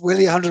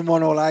 Willie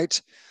 101 all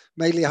out.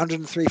 Madeley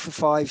 103 for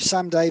 5.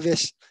 Sam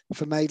Davis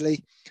for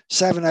Madeley,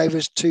 7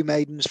 overs, 2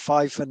 maidens,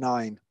 5 for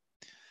 9.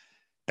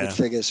 Good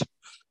figures.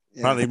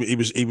 Yeah. Apparently,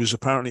 he was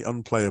apparently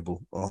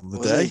unplayable on the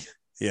day.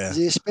 Yeah. Is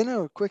he a spinner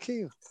or a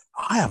quickie?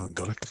 I haven't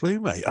got a clue,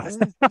 mate. I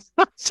don't know.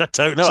 Sam,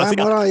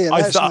 what are you?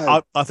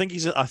 I think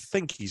he's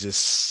a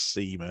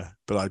seamer,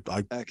 but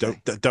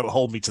don't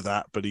hold me to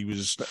that. But he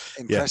was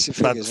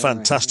impressive.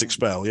 Fantastic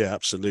spell. Yeah,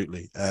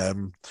 absolutely.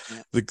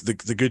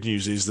 The good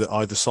news is that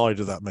either side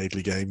of that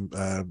Madeley game,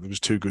 there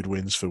was 2 good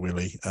wins for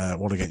Willie.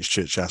 One against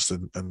Church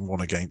Aston and one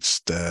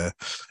against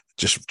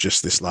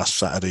just this last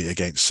Saturday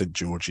against St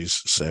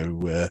George's. So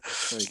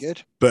very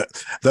good.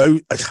 But though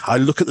I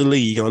look at the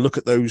league and I look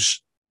at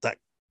that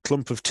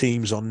clump of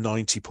teams on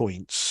 90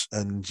 points,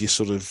 and you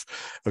sort of,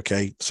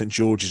 okay, St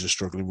George's are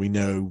struggling. We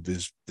know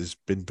there's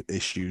been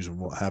issues and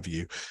what have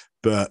you,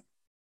 but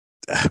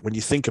when you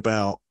think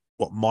about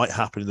what might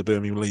happen in the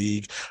Birmingham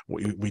League,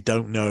 we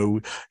don't know,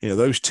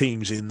 those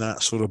teams in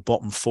that sort of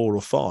bottom 4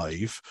 or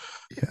 5,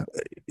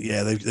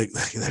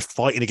 they're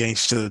fighting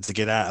against each other to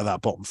get out of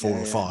that bottom 4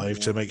 or 5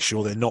 to make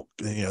sure they're not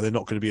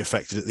going to be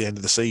affected at the end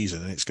of the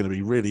season, and it's going to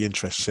be really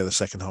interesting to see how the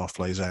second half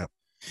plays out.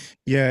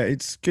 Yeah,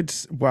 it's good.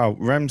 Well,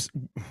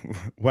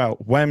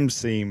 Wem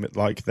seem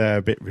like they're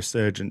a bit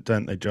resurgent,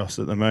 don't they, Joss?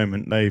 At the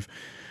moment, they've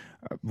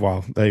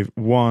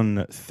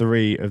won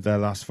 3 of their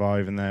last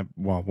 5, and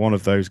one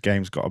of those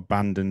games got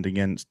abandoned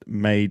against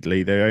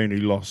Madeley. They only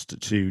lost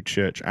to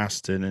Church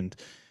Aston, and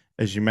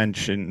as you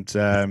mentioned,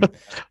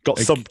 got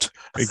thumped.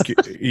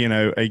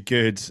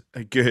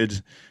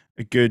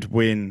 A good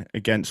win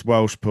against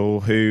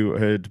Welshpool, who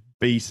had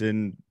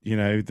beaten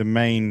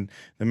the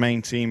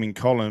main team in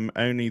Column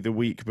only the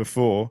week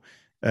before,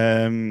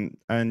 and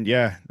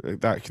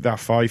that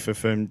fifer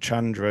from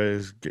Chandra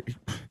is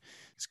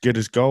as good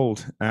as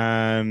gold.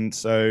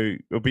 So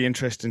it'll be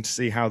interesting to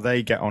see how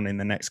they get on in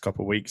the next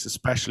couple of weeks,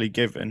 especially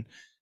given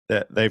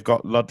that they've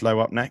got Ludlow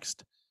up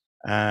next,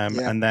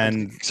 and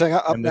then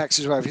next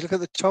as well. If you look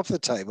at the top of the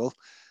table,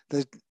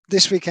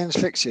 this weekend's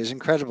fixture is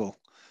incredible.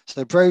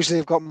 So Broseley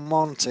have got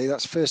Monty,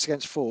 that's first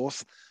against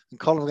fourth, and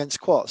Column against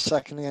Quat,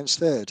 second against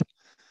third.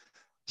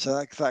 So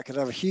that could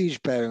have a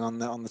huge bearing on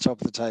the top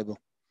of the table.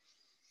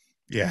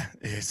 Yeah,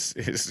 it's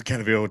going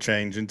to be all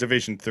change. And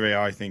Division 3,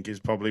 I think, is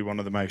probably one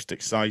of the most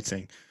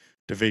exciting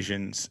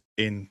divisions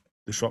in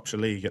the Shropshire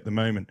League at the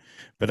moment.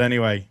 But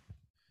anyway,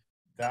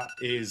 that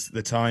is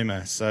the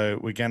timer. So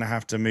we're going to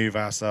have to move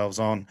ourselves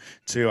on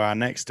to our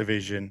next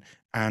division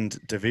and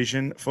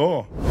Division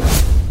 4.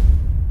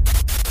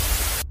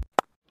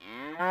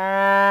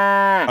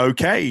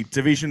 Okay,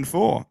 Division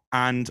 4.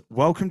 And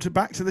welcome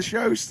back to the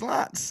show,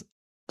 Slats.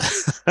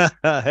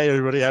 Hey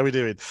everybody, how we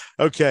doing?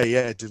 Okay,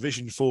 yeah,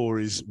 Division 4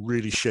 is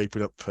really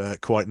shaping up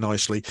quite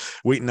nicely.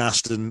 Wheaton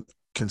Aston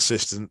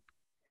consistent,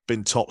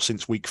 been top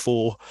since week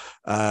 4,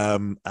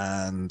 and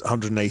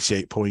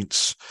 188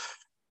 points.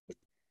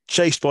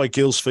 Chased by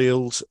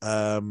Gillsfield,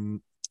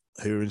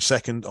 who are in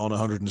second on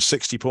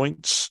 160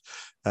 points,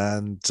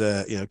 and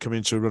coming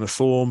into a run of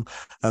form.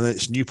 And then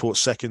it's Newport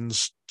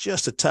seconds,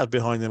 just a tad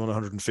behind them on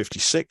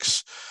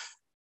 156.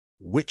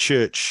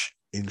 Whitchurch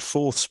in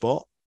fourth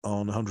spot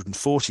on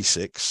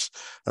 146.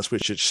 That's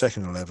Whitchurch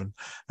second 11,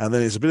 and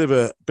then it's a bit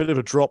of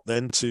a drop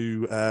then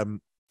to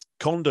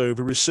Condover,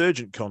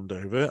 resurgent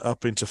Condover,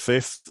 up into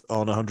fifth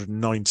on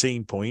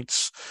 119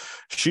 points.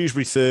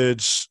 Shrewsbury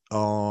thirds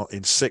are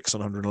in sixth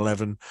on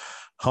 111.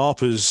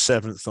 Harper's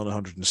seventh on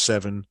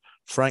 107.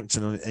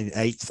 Frankton in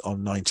eighth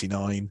on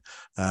 99,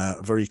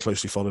 very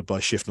closely followed by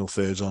Shifnal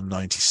thirds on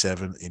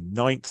 97 in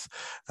ninth,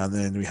 and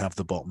then we have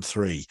the bottom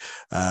three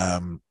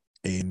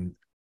in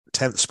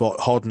 10th spot,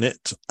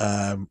 Hodnett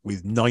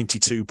with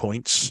 92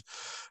 points.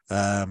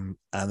 And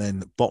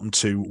then bottom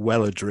two,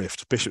 well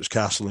adrift, Bishop's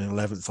Castle in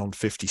 11th on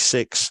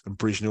 56, and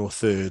Bridgnorth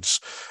thirds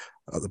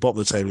at the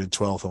bottom of the table in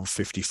 12th on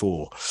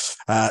 54.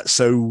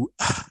 So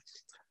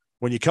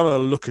when you kind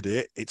of look at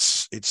it,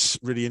 it's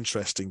really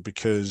interesting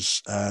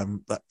because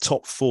that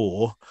top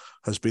four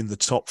has been the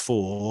top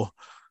four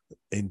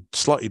in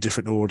slightly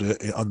different order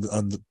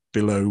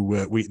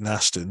below Wheaton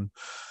Aston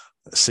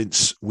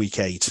since week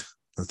 8.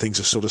 And things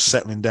are sort of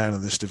settling down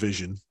in this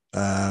division.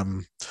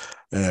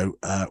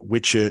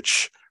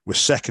 Whitchurch was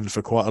second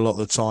for quite a lot of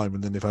the time,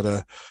 and then they've had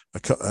a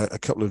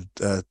couple of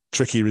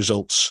tricky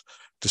results,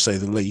 to say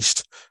the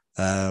least,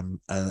 and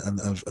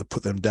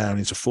put them down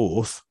into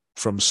fourth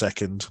from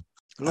second.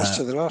 Lost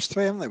to the last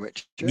 3, haven't they,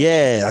 Whitchurch?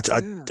 Yeah,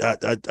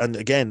 and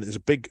again, there's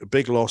a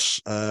big loss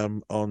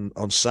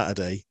on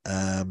Saturday.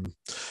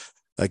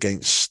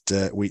 Against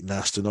Wheaton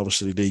Aston,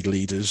 obviously league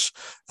leaders,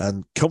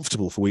 and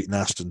comfortable for Wheaton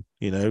Aston,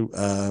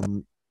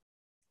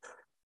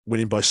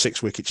 winning by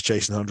 6 wickets,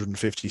 chasing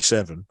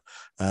 157.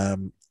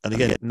 And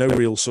again, no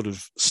real sort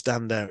of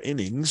standout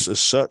innings as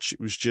such. It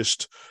was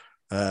just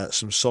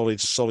some solid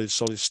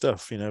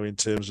stuff, in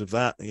terms of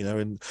that,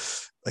 and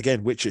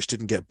again, Whitchurch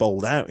didn't get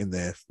bowled out in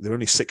there. They're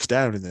only 6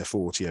 down in their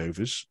 40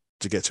 overs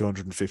to get to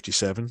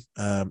 157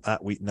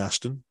 at Wheaton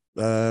Aston.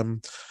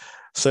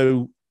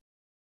 So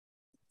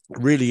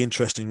really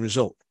interesting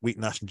result.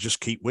 Wheaton Aston just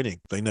keep winning.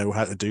 They know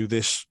how to do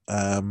this,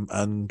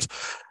 and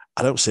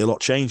I don't see a lot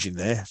changing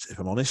there, if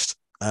I'm honest.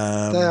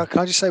 Can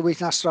I just say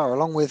Wheaton Aston are,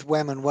 along with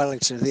Wem and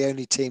Wellington, are the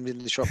only team in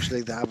the Shropshire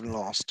League that haven't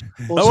lost.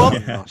 Is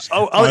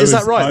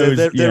that right?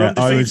 They're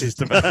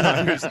undefeated.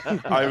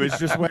 I was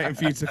just waiting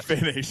for you to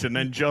finish, and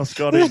then Josh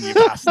got in, you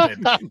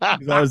bastard.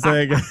 I was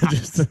there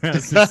just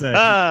to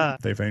say.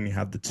 They've only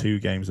had the 2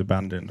 games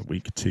abandoned,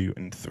 week 2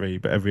 and 3,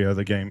 but every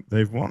other game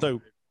they've won.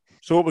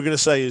 So what we're going to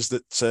say is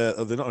that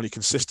they're not only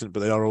consistent, but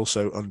they are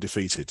also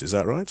undefeated. Is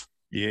that right?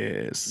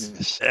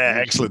 Yes.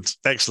 Excellent.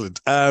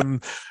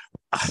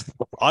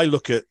 I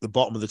look at the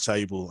bottom of the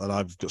table, and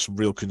I've got some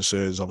real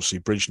concerns. Obviously,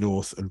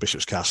 Bridgnorth and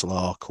Bishop's Castle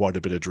are quite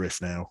a bit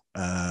adrift now,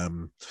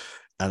 and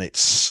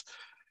it's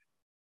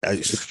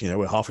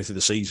we're halfway through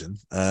the season,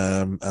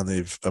 and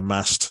they've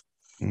amassed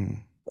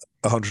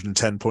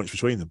 110 points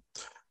between them.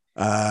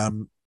 I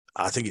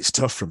think it's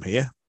tough from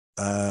here.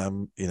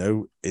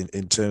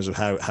 In terms of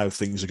how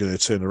things are going to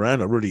turn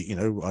around. I really,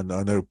 I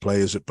know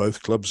players at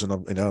both clubs, and I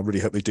really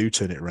hope they do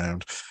turn it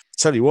around.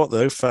 Tell you what,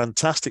 though,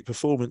 fantastic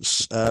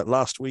performance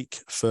last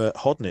week for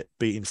Hodnett,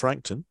 beating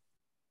Frankton,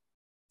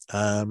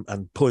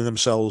 and pulling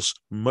themselves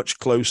much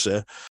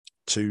closer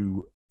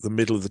to the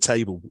middle of the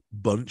table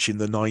bunch in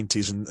the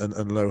 90s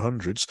and low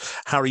hundreds.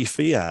 Harry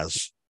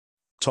Fiaz,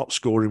 top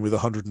scoring with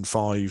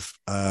 105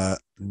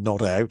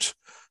 not out.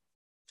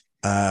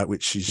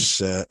 Which is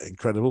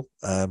incredible.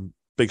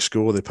 Big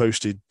score. They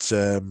posted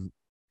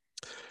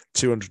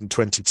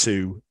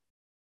 222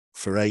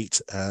 for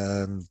 8,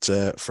 and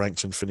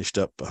Frankton finished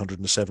up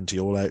 170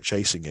 all out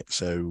chasing it.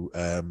 So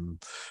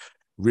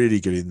really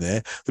good in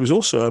there. There was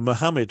also a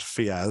Mohammed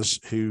Fiaz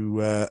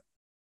who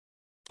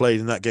played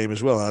in that game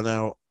as well. And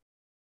now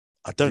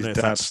I don't know if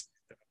that's...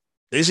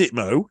 Is it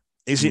Mo?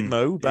 Is it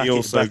Mo?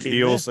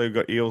 He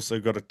also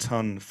got a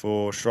ton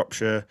for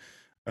Shropshire.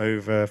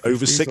 over 50s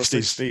over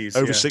 60s.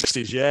 Over yeah.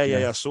 60s.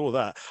 Yeah, I saw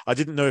that. I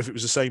didn't know if it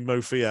was the same Mo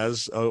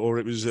Fiaz or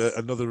it was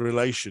another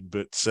relation,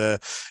 but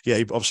he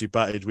obviously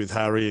batted with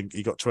Harry and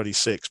he got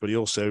 26, but he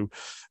also,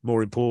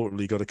 more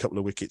importantly, got a couple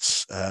of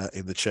wickets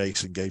in the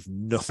chase and gave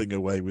nothing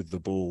away with the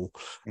ball.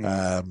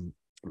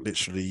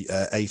 Literally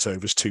 8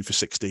 overs, 2 for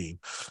 16.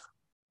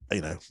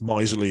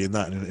 Miserly in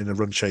that, in a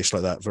run chase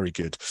like that. Very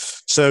good.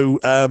 So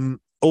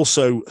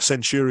also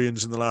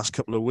Centurions in the last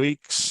couple of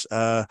weeks.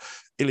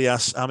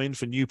 Ilyas Amin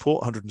for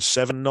Newport,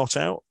 107 not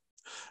out.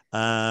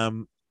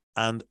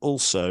 And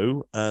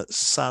also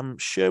Sam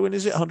Sherwin,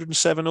 is it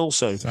 107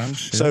 also? Sam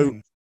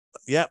Sherwin.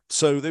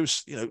 So there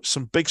was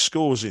some big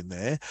scores in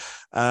there.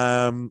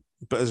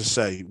 But as I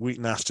say,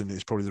 Wheaton Aston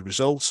is probably the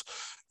result.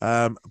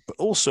 But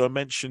also I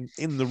mentioned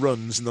in the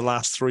runs in the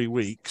last 3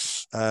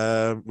 weeks,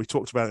 we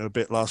talked about it a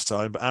bit last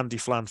time, but Andy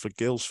Flan for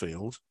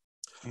Guilsfield.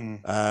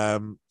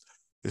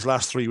 His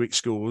last 3 week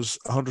scores,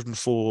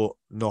 104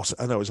 not,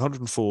 it was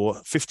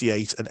 104,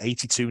 58 and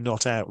 82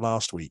 not out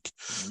last week.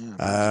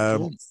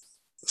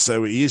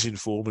 So he is in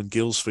form, and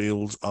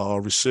Guilsfield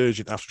are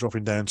resurgent after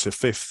dropping down to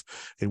 5th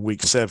in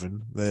week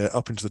 7. They're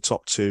up into the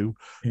top 2,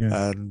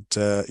 and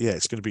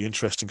it's going to be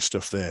interesting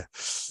stuff there.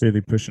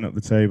 Really pushing up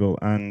the table,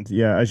 and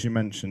as you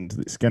mentioned,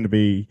 it's going to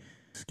be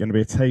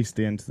a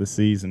tasty end to the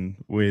season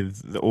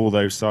with all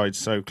those sides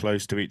so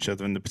close to each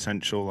other, and the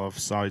potential of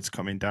sides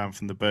coming down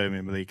from the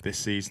Birmingham League this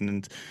season.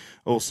 And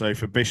also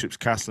for Bishop's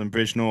Castle and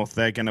Bridgnorth,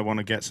 they're going to want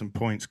to get some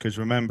points, because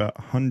remember,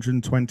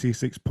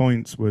 126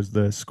 points was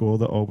the score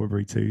that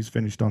Albury 2s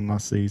finished on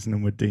last season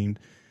and were deemed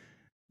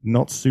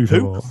not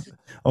suitable.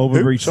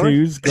 Albury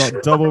 2s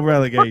got double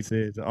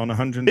relegated on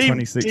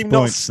 126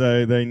 points,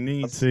 so they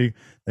need to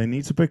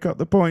pick up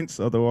the points,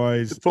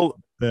 otherwise pull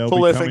their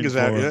fingers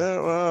out.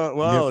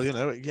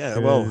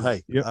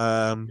 Hey,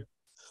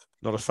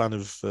 not a fan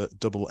of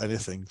double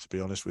anything, to be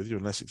honest with you,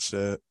 unless it's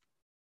a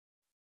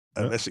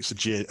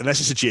gin.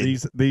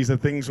 These are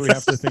things we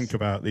have to think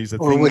about. These are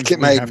things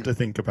we have to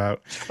think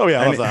about. Oh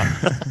yeah, I love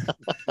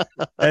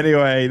that.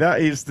 Anyway,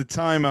 that is the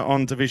timer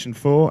on Division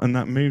 4, and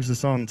that moves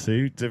us on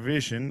to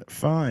Division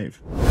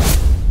 5.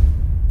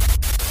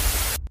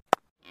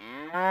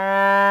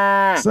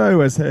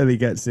 So as Hurley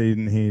gets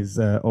in his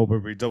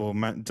Albury double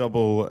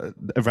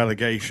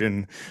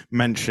relegation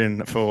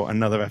mention for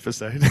another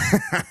episode.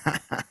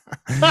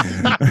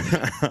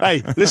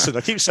 Hey, listen,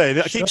 I keep saying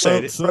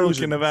it.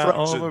 Talking about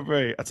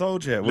Albury. I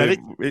told you.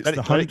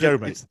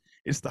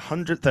 It's the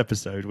 100th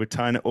episode. We're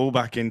tying it all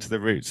back into the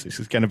roots. This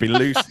is going to be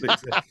loose.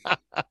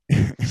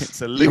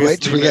 It's a loose. You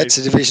wait till we get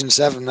to Division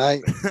 7,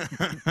 mate.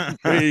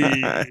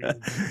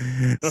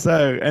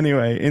 So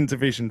anyway, in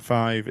Division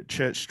 5,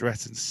 Church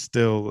Stretton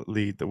still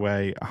lead the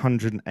way,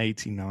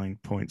 189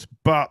 points.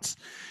 But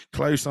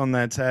close on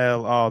their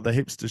tail are the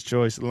Hipster's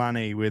Choice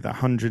Lanny with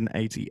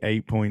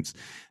 188 points.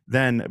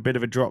 Then a bit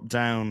of a drop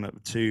down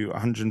to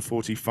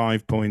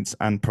 145 points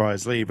and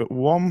Prize-Lee. But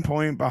 1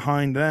 point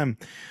behind them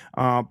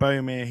are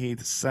Bowmere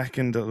Heath,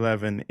 second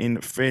 11. In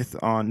 5th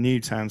are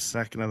Newtown,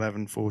 second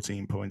 11,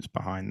 14 points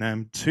behind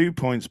them. 2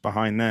 points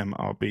behind them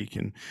are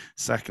Beacon,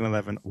 second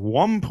 11.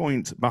 1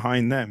 point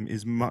behind them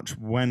is Much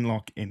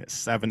Wenlock in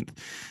 7th.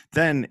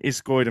 Then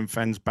Iscoyd and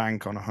Fens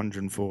Bank on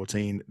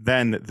 114.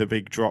 Then the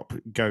big drop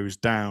goes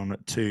down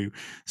to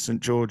St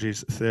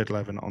George's, third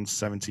 11 on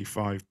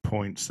 75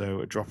 points.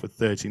 So a drop of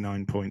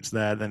 39 points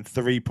there. Then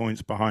 3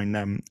 points behind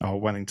them are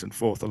Wellington,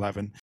 fourth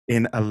 11.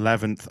 In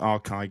 11th,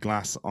 Archive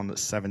Glass on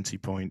 70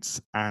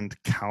 points, and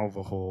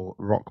Calverhall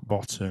rock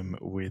bottom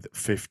with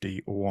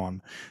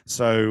 51.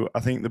 So I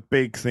think the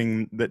big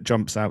thing that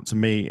jumps out to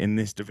me in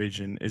this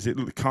division is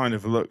it kind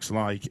of looks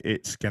like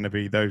it's going to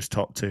be those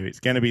top 2. It's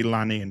going to be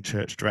Lanny and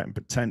Church Stretton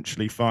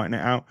potentially fighting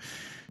it out.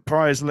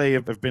 Prize-Lee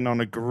have been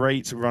on a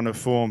great run of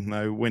form,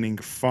 though, winning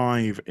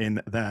 5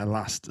 in their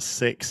last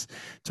 6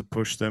 to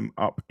push them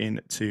up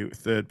into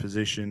 3rd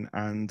position.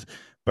 And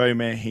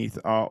Bowmere Heath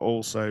are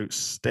also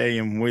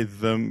staying with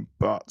them,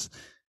 but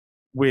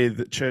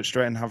with Church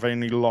Stretton have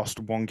only lost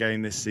 1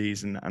 game this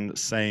season, and the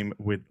same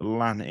with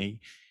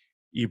Lanny,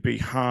 you'd be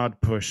hard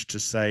pushed to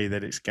say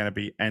that it's going to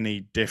be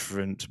any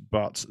different,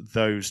 but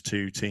those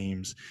 2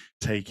 teams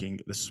taking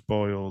the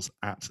spoils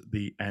at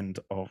the end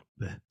of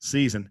the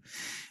season.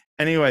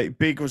 Anyway,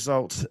 big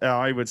result,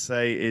 I would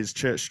say, is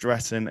Church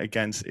Stretton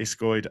against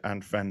Iscoyd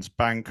and Fens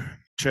Bank.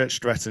 Church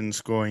Stretton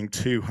scoring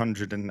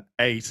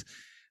 208.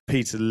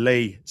 Peter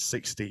Lee,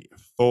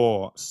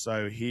 64.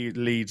 So he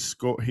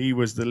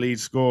was the lead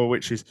scorer,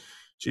 which is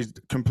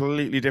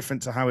completely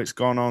different to how it's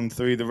gone on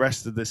through the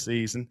rest of the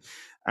season.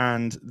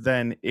 And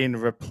then in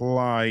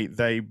reply,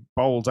 they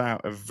bowled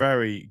out a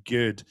very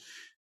good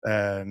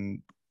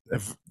Iscoyd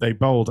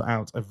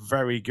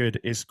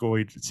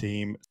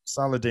team.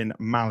 Saladin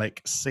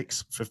Malik,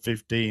 6 for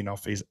 15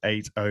 off his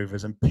 8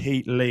 overs, and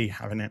Pete Lee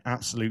having an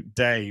absolute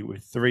day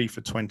with 3 for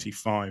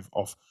 25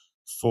 off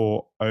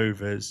 4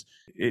 overs.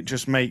 It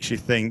just makes you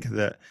think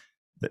that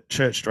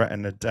Church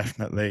Stretton are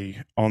definitely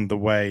on the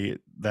way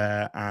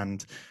there,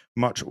 and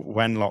Much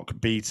Wenlock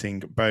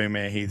beating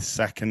Bowmere Heath,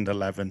 second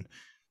 11.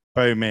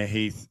 Bowmere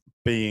Heath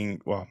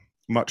being,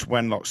 Much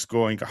Wenlock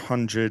scoring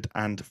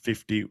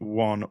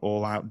 151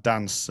 all out.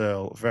 Dan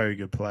Searle, very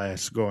good player,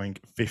 scoring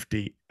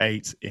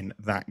 58 in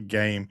that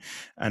game.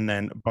 And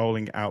then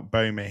bowling out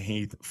Beaumere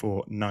Heath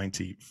for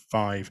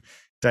 95.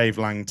 Dave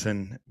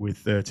Langton with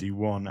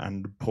 31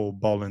 and Paul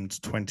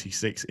Bolland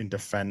 26 in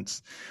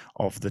defence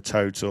of the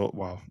total,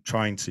 while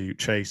trying to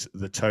chase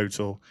the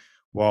total,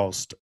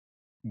 whilst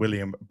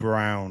William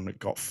Brown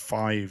got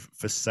 5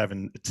 for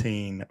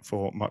 17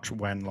 for Much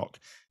Wenlock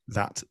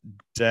that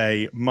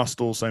day.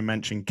 Must also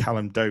mention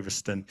Callum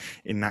Doverston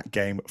in that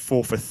game,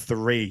 4 for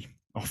 3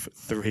 off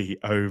 3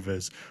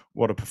 overs.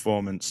 What a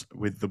performance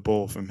with the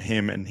ball from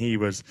him. And he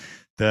was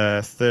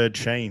the third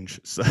change.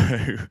 So,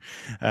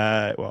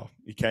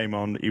 he came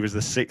on, he was the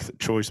 6th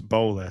choice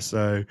bowler.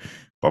 So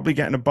probably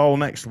getting a bowl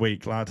next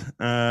week, lad.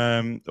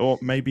 Or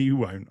maybe you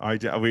won't.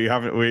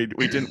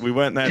 We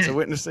weren't there to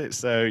witness it.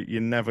 So you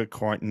never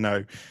quite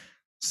know.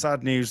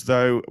 Sad news,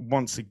 though,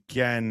 once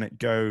again,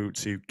 go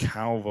to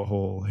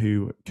Calverhall,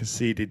 who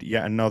conceded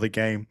yet another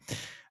game.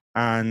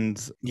 And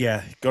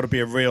yeah, got to be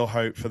a real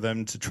hope for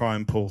them to try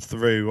and pull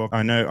through.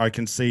 I know I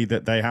can see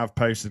that they have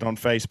posted on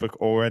Facebook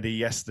already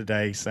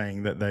yesterday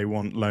saying that they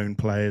want loan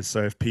players.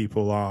 So if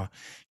people are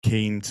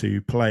keen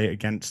to play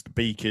against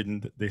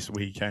Beacon this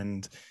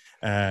weekend,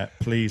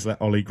 please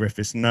let Ollie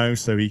Griffiths know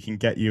so he can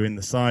get you in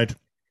the side.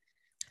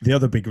 The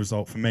other big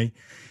result for me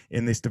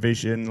in this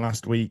division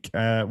last week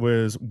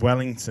was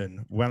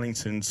Wellington.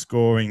 Wellington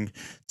scoring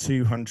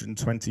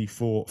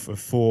 224 for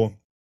 4.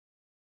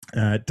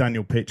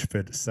 Daniel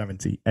Pitchford,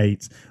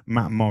 78.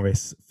 Matt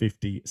Morris,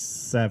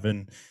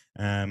 57,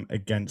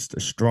 against a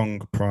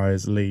strong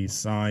Priors-Lee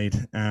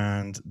side.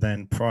 And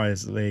then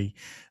Priors-Lee,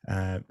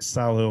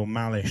 Salil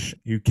Malish,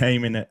 who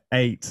came in at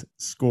 8,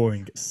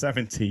 scoring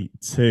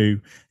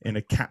 72 in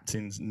a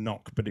captain's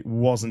knock, but it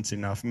wasn't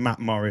enough. Matt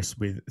Morris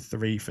with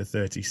 3 for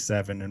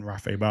 37 and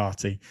Rafe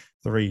Barty,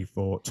 3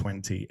 for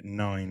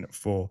 29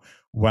 for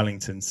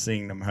Wellington,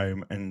 seeing them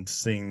home and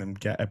seeing them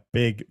get a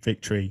big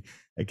victory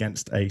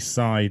against a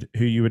side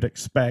who you would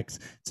expect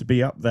to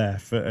be up there,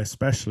 for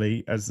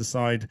especially as the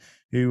side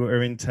who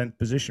are in 10th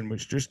position,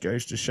 which just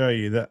goes to show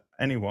you that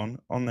anyone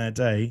on their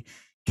day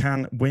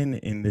can win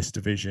in this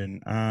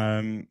division.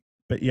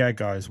 But yeah,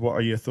 guys, what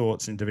are your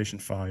thoughts in Division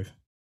 5?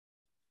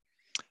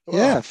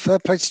 Yeah, fair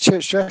play to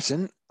Church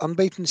Stretton.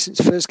 Unbeaten since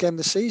the first game of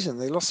the season.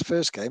 They lost the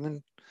first game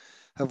and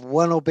have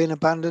won or been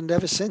abandoned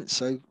ever since.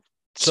 So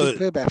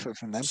superb effort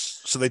from them.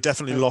 So they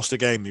definitely lost a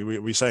game.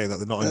 We saying that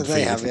they're not undefeated?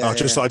 They have, yeah.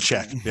 Just thought I'd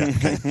check. Yeah,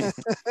 okay.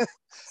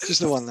 Just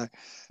the one though.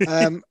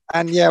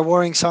 And yeah,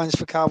 worrying signs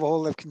for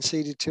Calverhall. They've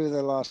conceded 2 of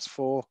their last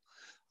 4.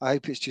 I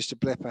hope it's just a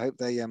blip. I hope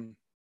they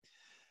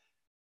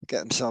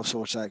get themselves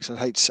sorted out. Because I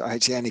hate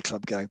to see any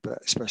club go, but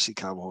especially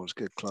Calverhall's a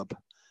good club.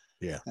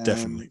 Yeah,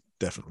 definitely.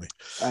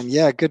 And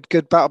yeah,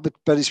 good battle,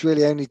 but it's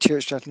really only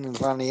Church Stretton and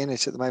Valley in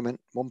it at the moment.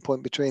 1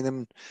 point between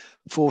them,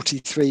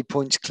 43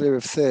 points clear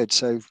of third.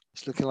 So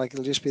it's looking like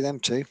it'll just be them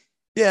 2.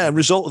 Yeah,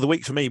 result of the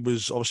week for me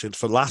was obviously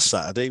for last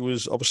Saturday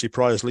was obviously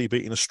Priors-Lee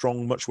beating a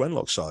strong Much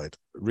Wenlock side.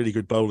 Really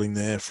good bowling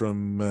there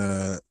from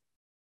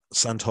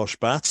Santosh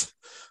Bhatt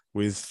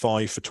with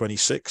 5 for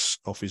 26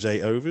 off his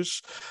 8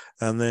 overs.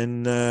 And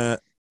then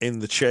in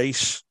the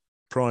chase,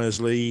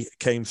 Priors-Lee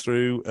came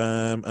through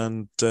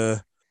and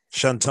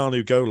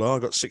Shantanu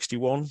Golar got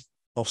 61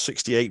 off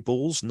 68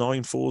 balls,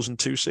 9 4s and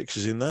 2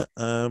 6s in that,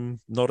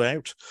 not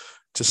out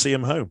to see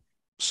him home.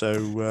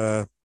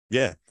 So,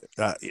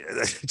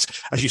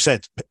 as you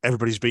said,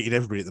 everybody's beating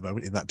everybody at the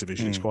moment in that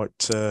division. It's quite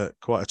a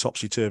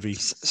topsy-turvy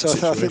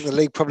situation. I think the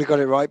league probably got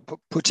it right.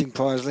 Putting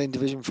Priors-Lee in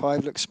Division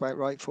 5 looks about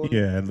right for them.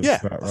 Yeah, it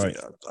looks about right.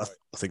 I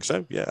think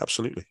so. Yeah,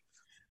 absolutely.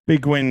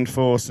 Big win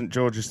for St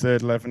George's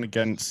Third 11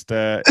 against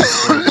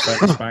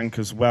Iscoid Bank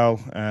as well.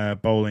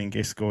 Bowling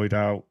Iscoid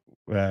out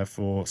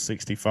for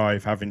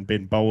 65, having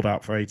been bowled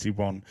out for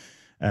 81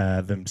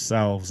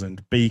 themselves,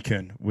 and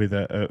Beacon with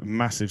a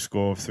massive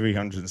score of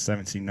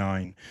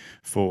 379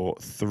 for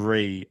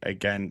 3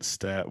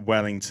 against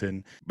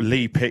Wellington.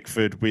 Lee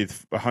Pickford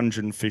with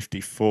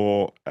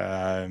 154,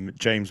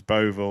 James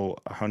Bovell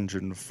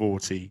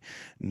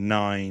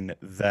 149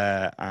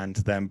 there, and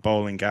then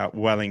bowling out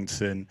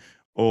Wellington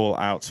all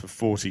out for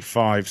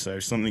 45. So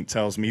something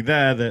tells me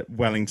there that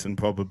Wellington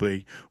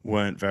probably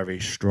weren't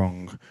very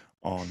strong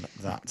on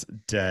that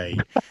day.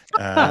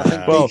 I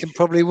think Beacon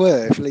probably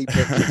were if Lee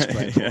Pickford's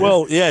played. Yeah.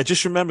 Well, yeah,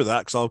 just remember that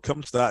because I'll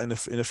come to that in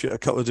a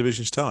couple of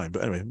divisions' time.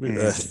 But anyway,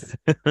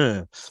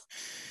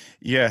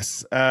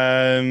 yes.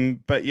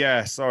 But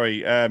yeah,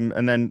 sorry.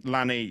 And then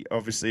Lanny,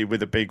 obviously,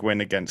 with a big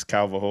win against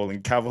Calverhall,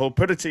 and Calverhall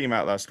put a team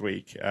out last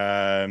week.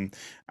 Beaumere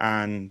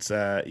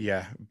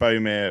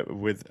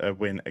with a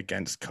win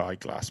against Kai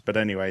Glass. But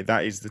anyway,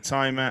 that is the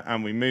timer,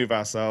 and we move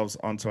ourselves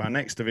onto our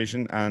next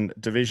division, and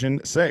Division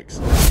 6.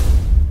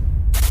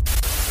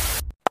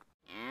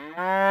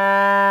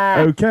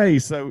 Okay,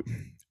 so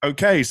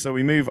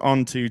we move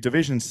on to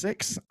Division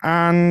 6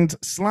 and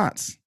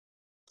Slats.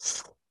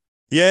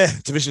 Yeah,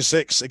 Division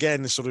 6,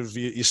 again, sort of,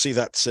 you see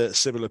that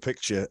similar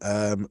picture.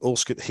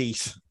 Allscott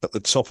Heath at the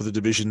top of the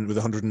division with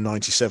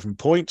 197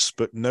 points,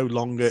 but no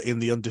longer in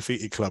the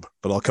undefeated club.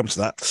 But I'll come to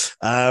that.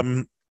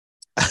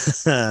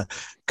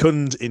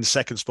 Cund in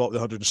second spot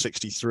with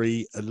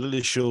 163.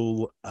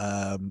 Lillishall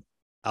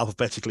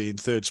alphabetically in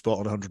third spot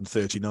on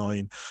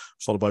 139,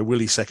 followed by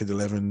Willie second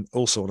 11,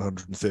 also on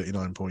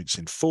 139 points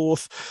in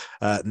fourth.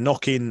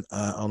 Knockin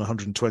on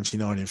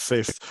 129 in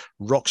fifth.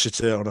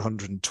 Wroxeter on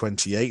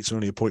 128, so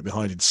only a point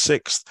behind in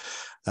sixth.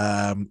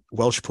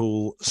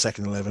 Welshpool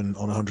second 11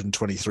 on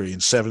 123 in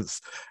seventh.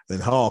 Then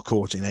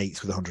Harcourt in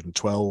eighth with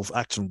 112.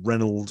 Acton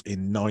Reynolds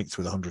in ninth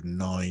with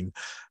 109.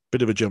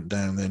 Bit of a jump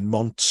down then.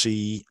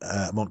 Montgomery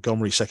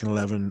second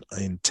 11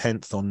 in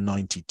 10th on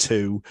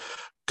 92.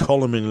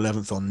 Column in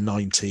 11th on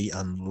 90,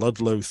 and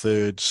Ludlow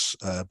thirds,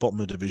 bottom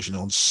of the division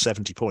on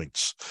 70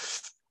 points.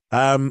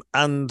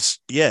 And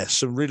yeah,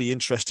 some really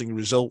interesting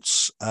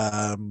results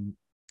happening,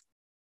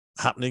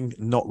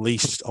 not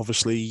least,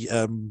 obviously,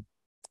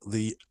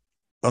 the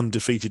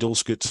undefeated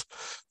Allscott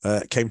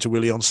came to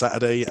Willie on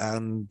Saturday,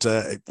 and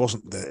it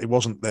wasn't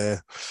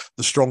the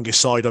strongest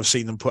side I've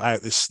seen them put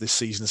out this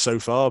season so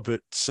far,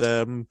 but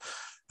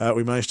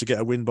we managed to get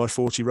a win by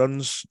 40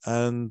 runs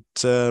and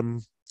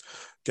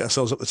get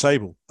ourselves up the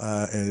table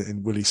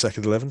in Willie's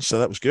second 11, so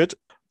that was good.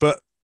 But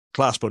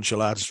class bunch of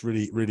lads,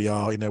 really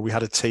are. We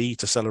had a tea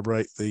to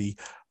celebrate the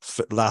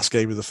last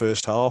game of the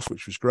first half,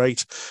 which was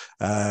great,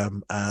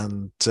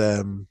 and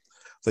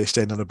they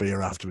stayed on a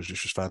beer afterwards,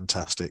 which was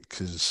fantastic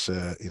because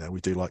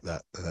we do like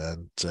that.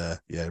 And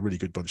yeah, really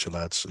good bunch of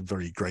lads, and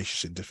very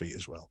gracious in defeat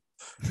as well.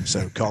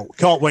 So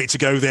can't wait to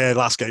go there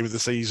last game of the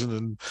season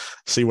and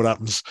see what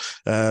happens.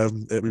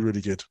 It'll be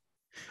really good.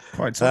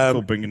 Quite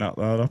topical bringing that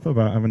up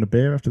about having a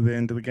beer after the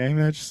end of the game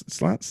there, just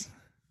slats.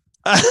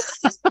 I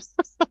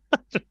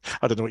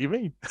don't know what you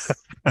mean.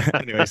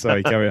 Anyway,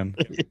 sorry, carry on.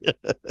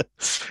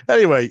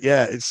 Anyway,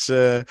 yeah, it's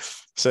there's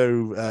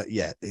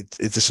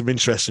some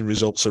interesting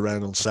results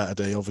around on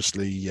Saturday.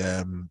 Obviously,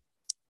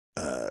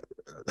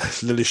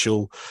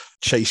 Lillishall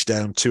chased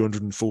down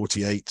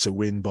 248 to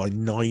win by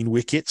 9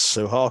 wickets.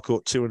 So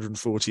Harcourt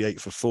 248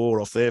 for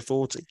 4 off their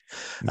 40.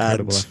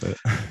 Incredible effort.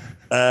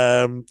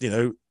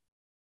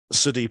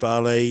 Sudeep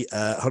Ale,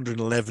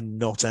 111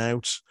 not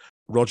out.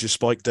 Roger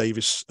Spike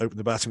Davis opened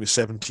the batting with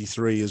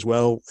 73 as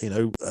well.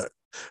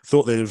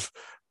 Thought they'd have,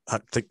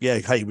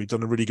 hey, we've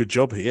done a really good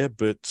job here,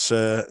 but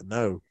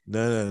no,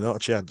 not a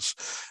chance.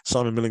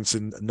 Simon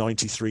Millington,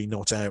 93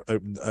 not out,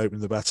 opened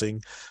the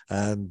batting,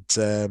 and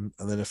then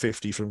a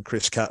 50 from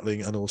Chris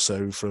Catling, and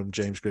also from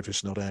James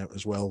Griffiths not out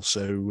as well.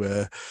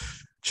 So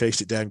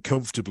chased it down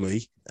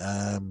comfortably.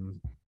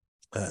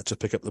 To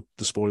pick up the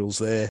spoils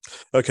there.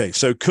 Okay,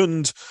 so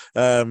Cund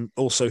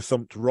also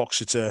thumped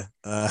Wroxeter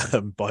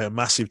by a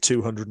massive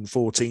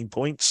 214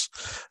 points,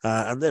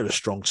 and they're a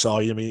strong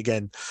side. I mean,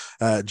 again,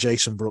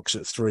 Jason Brooks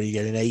at 3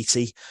 getting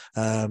 80,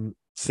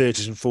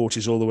 30s and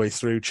 40s all the way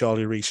through.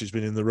 Charlie Reese, who's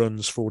been in the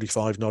runs,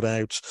 45 not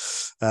out.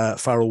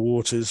 Farrell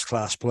Waters,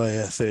 class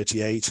player,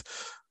 38.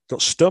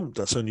 Got stumped.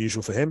 That's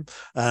unusual for him.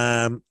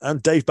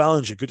 And Dave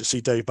Ballinger, good to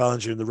see Dave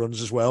Ballinger in the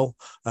runs as well.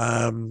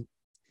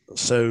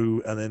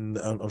 So, and then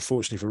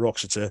unfortunately for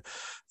Wroxeter,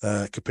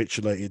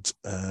 capitulated,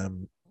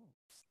 and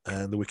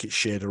the wickets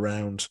shared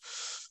around.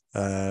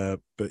 But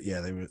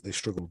yeah, they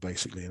struggled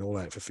basically and all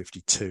out for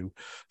 52.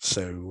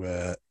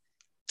 So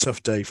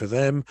tough day for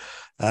them.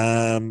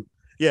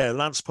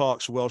 Lance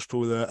Parks,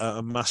 Welshpool with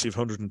a massive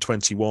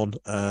 121,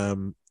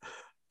 putting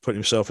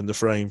himself in the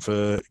frame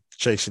for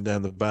chasing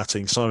down the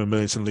batting. Simon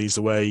Millington leads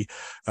the way,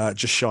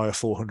 just shy of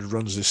 400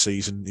 runs this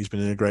season. He's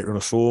been in a great run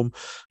of form.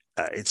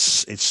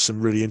 It's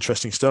some really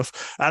interesting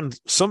stuff, and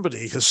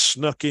somebody has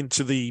snuck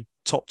into the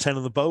top 10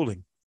 of the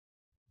bowling.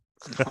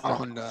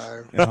 Oh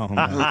no!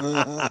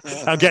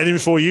 I'm getting in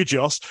before you,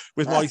 Joss,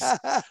 with my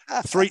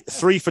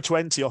 3 for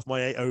 20 off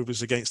my 8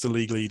 overs against the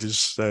league leaders.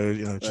 So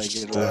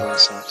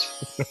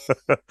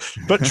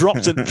but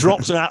dropped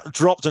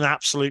an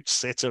absolute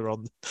sitter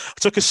on. I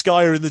took a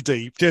skyer in the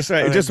deep. Just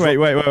wait.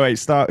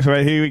 Start.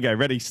 Right, here we go.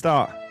 Ready?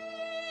 Start.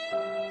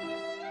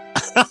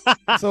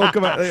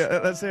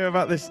 Let's hear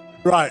about this.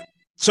 Right.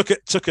 Took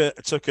a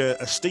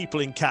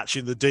steepling catch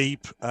in the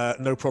deep,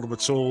 no problem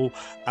at all,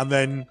 and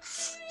then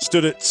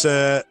stood at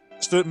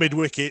mid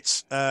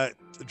wicket,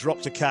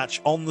 dropped a catch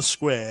on the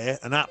square,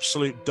 an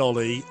absolute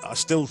dolly. I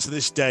still to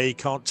this day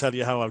can't tell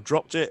you how I've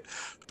dropped it,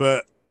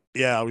 but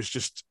yeah, I was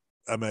just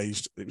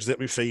amazed. It was at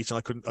my feet, and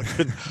I couldn't.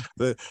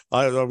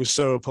 I was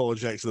so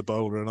apologetic to the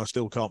bowler, and I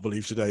still can't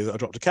believe today that I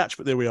dropped a catch.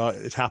 But there we are.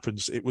 It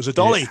happens. It was a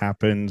dolly. It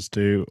happens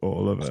to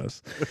all of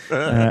us,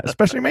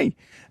 especially me.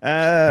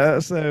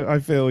 So I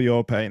feel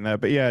your pain there.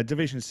 But yeah,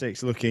 Division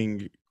 6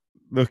 looking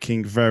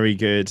very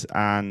good,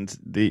 and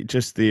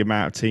the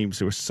amount of teams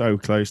who were so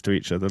close to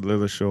each other,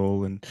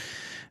 Lillishall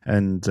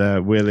and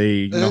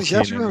Willie. You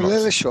have to remember,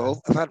 Lillishall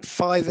have had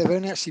 5. They've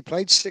only actually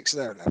played 6 of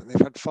their 11.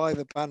 They've had 5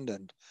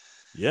 abandoned.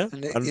 Yeah,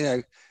 and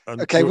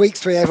week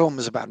 3 everyone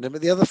was abandoned,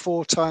 but the other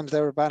 4 times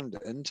they were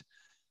abandoned,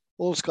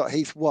 Allscott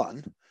Heath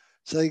won,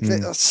 So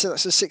that's a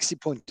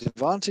 60-point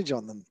advantage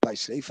on them,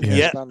 basically, for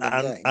those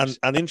abandoned games.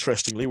 And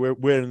interestingly,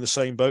 we're in the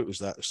same boat as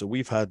that. So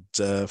we've had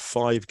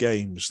 5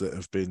 games that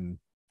have been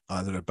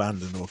either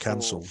abandoned or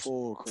cancelled.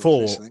 Four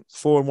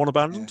and one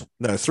abandoned.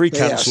 Yeah. No, 3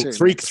 cancelled.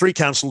 Three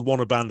cancelled, 1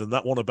 abandoned.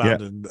 That 1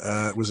 abandoned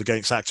was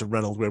against Acton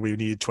Reynolds, where we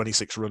needed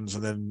 26 runs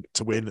and then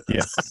to win.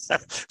 Yeah.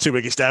 2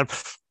 wickets down.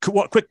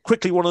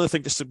 Quickly, one other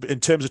thing, just in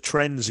terms of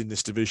trends in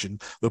this division,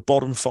 the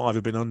bottom 5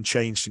 have been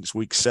unchanged since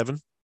week 7.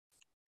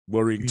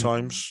 Worrying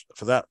times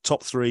for that.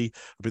 Top 3 have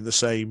been the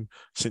same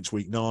since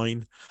week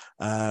 9.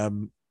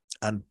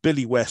 And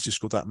Billy West, who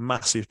scored that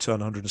massive ton,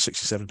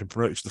 167, to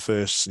promote to the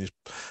first, and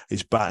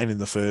he's batting in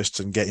the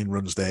first and getting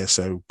runs there.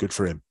 So good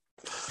for him.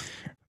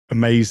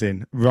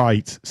 Amazing.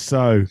 Right.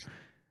 So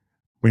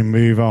we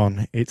move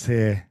on. It's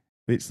here.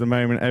 It's the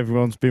moment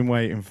everyone's been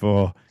waiting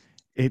for.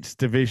 It's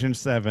Division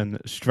 7.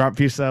 Strap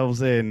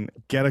yourselves in.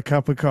 Get a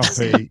cup of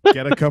coffee.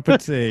 Get a cup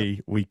of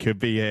tea. We could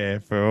be here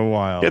for a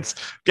while.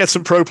 Get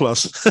some Pro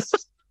Plus.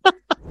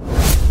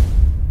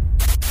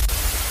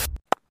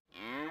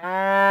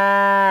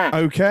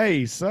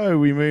 Okay, so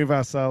we move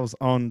ourselves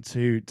on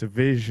to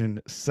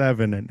Division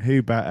 7, and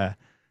who better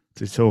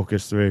to talk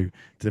us through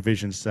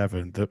Division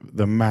 7,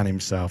 the man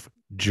himself,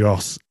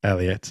 Joss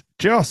Elliott.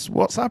 Joss,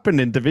 what's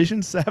happened in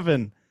Division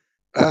 7?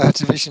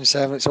 Division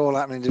 7, it's all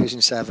happening in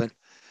Division 7.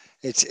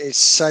 It's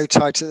so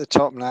tight at the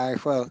top now.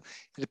 Well,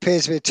 it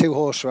appears to be a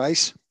 2-horse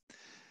race.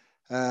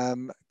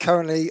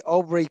 Currently,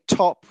 Albury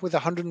top with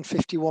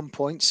 151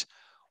 points,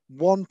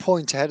 1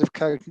 point ahead of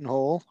Coton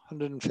Hall,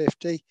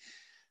 150.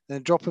 Then a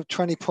drop of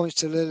 20 points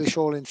to Lillish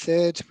Hall in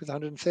third with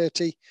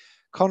 130.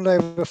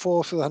 Condover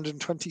fourth with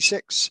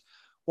 126.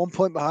 1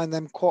 point behind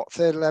them, Quat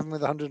third 11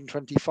 with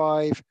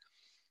 125.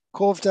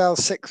 Corvedale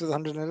sixth with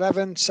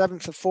 111.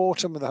 Seventh of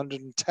Forton with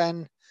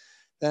 110.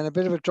 Then a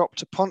bit of a drop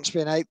to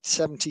Ponsby in eighth,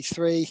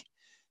 73.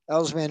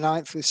 Ellesmere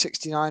ninth with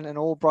 69. And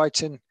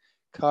Albrighton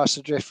cast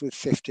adrift with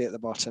 50 at the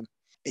bottom.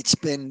 It's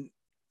been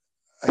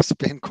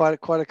quite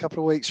a couple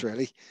of weeks,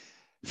 really.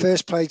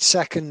 First played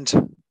second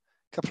a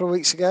couple of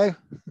weeks ago.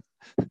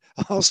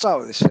 I'll start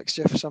with this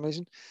fixture for some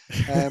reason.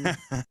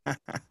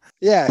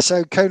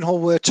 So Coton Hall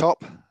were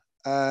top.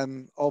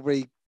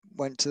 Albury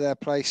went to their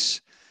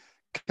place.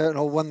 Coton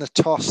Hall won the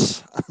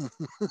toss.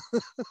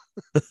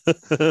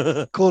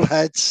 Called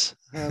heads.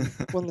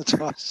 Won the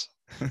toss.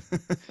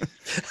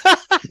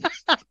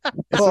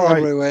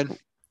 Albury win.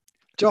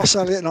 Joss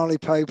Elliott and Ollie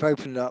Pope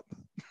opened up.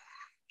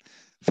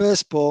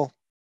 First ball.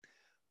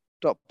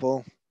 Dot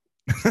ball.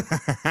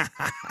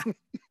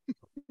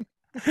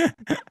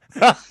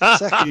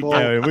 Second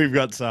ball. We've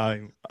got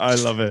time. I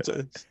love it.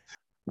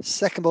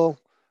 Second ball,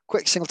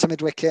 quick single to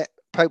mid wicket.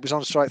 Pope was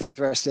on strike for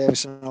the rest of the over,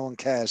 so no one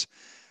cares.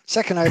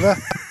 Second over,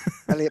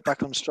 Elliott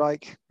back on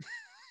strike.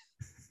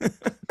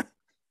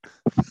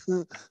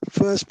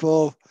 First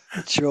ball,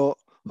 short,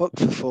 hook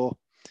for 4.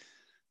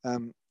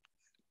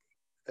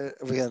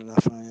 We had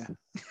enough,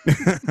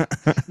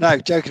 No,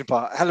 joking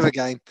apart, hell of a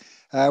game.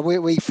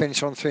 We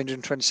finished on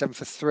 327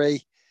 for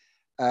 3,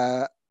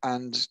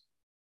 and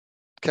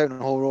Coton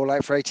Hall were all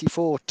out for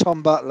 84.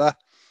 Tom Butler,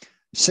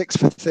 6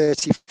 for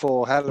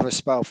 34. Hell of a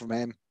spell from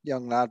him.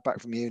 Young lad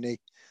back from uni.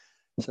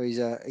 So he's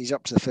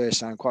up to the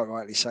first now, quite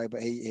rightly so,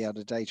 but he had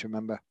a day to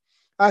remember.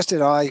 As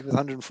did I with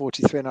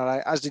 143 and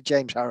all, as did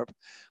James Harrop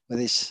with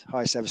his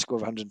highest ever score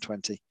of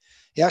 120.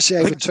 He actually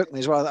overtook me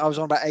as well. I was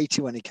on about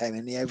 80 when he came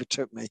in. He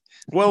overtook me.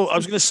 Well, I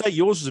was going to say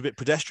yours was a bit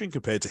pedestrian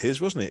compared to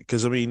his, wasn't it?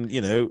 Because, I mean,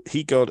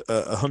 he got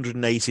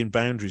 118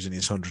 boundaries in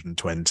his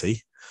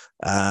 120.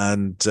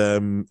 And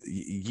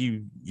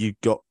you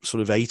got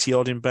sort of 80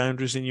 odd in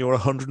boundaries in your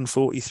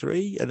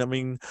 143. And I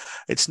mean,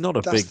 it's not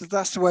a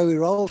that's the way we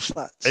roll,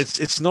 Slats.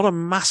 It's not a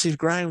massive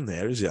ground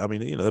there, is it? I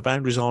mean, the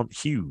boundaries aren't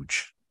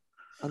huge.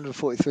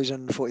 143 is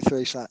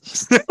 143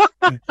 Slats.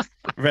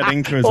 Red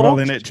Inca as well,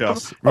 in it,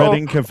 Joss. Red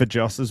Inca for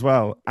Joss as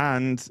well.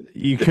 And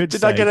you could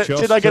did I get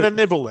a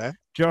nibble there?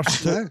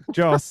 Joss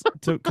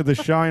took the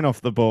shine off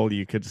the ball,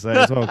 you could say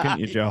as well, couldn't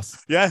you,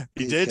 Joss? Yeah,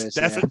 he did.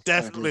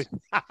 Definitely.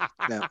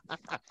 Yeah.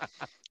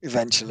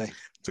 Eventually.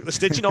 Took the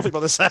stitching off it by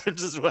the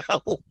sounds as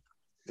well.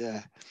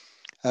 Yeah.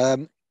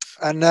 Albury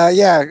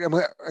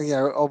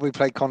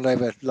played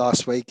Condover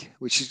last week,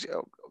 which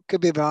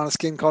could be a banana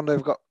skin.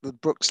 Condover got the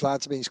Brooks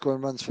lads have been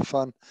scoring runs for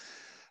fun.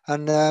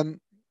 And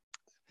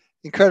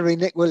incredibly,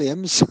 Nick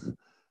Williams,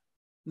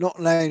 not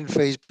known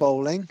for his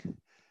bowling,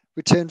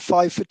 returned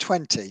 5 for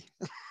 20.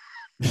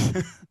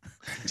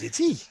 Did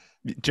he?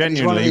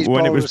 Genuinely,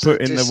 when it was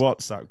put in the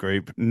WhatsApp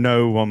group,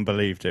 no one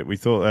believed it. We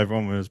thought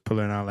everyone was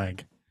pulling our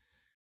leg.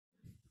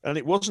 And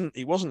it wasn't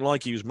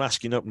like he was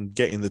masking up and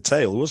getting the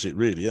tail, was it,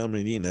 really? I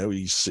mean,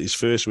 his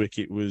first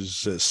wicket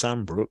was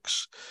Sam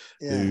Brooks,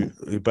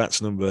 who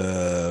bats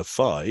number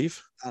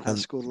 5. And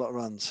has scored a lot of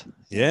runs.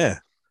 Yeah.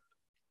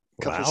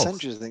 A couple of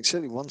centuries, I think.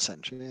 Certainly 1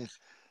 century, yeah.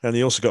 And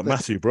he also got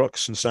Matthew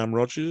Brooks and Sam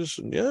Rogers.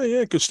 And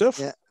yeah, good stuff.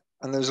 Yeah.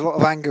 And there was a lot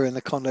of anger in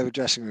the Condover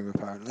dressing room,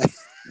 apparently.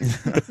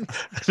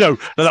 No,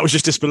 that was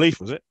just disbelief,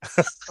 was it?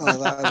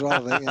 That as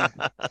well, I think, yeah.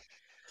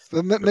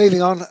 But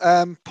moving on,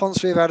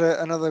 Ponsonby have had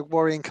another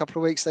worrying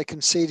couple of weeks. They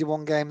conceded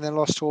one game, then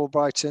lost to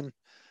Albrighton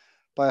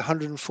by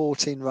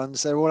 114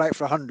 runs. They're all out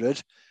for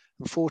 100,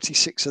 and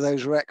 46 of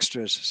those were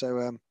extras.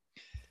 So,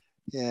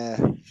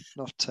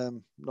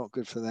 not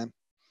good for them.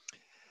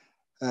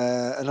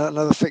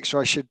 Another fixture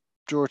I should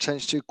draw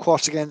attention to: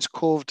 Quat against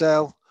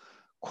Corvedale.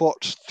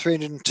 Quat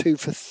 302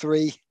 for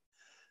 3.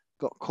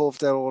 Got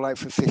Corvedale all out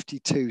for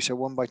 52, so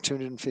won by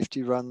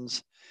 250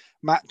 runs.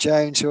 Matt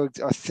Jones, who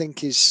I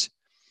think is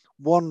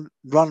one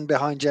run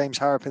behind James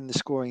Harrop in the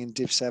scoring in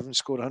Div 7,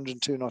 scored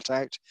 102 not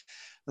out.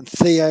 And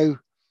Theo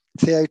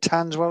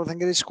Tanswell, I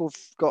think it is,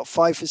 got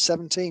 5 for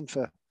 17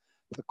 for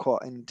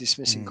Quat in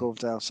dismissing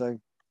Corvedale. So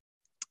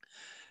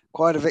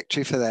quite a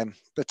victory for them.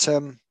 But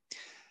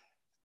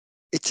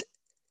it's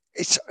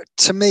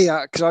to me,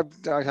 because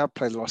I have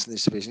played a lot in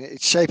this division,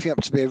 it's shaping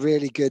up to be a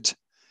really good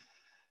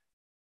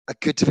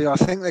division. I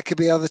think there could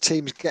be other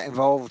teams get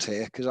involved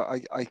here, because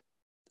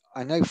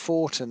I know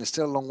Forton is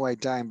still a long way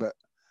down, but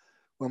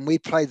when we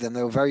played them,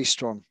 they were very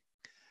strong.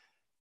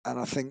 And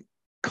I think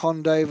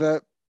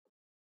Condover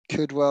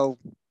could well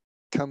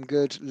come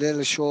good.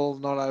 Lilleshall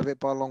not out of it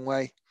by a long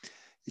way.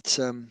 It's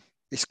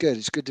good.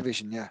 It's a good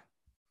division, yeah.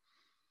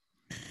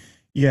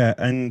 Yeah,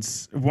 and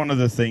one of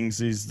the things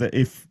is that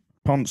if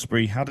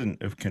Ponsonby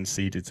hadn't have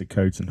conceded to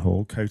Coton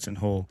Hall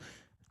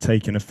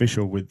take an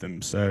official with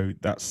them, so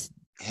that's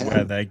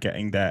where they're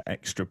getting their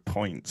extra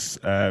points.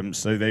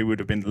 So they would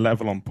have been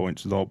level on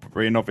points with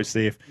Albury. And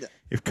obviously, if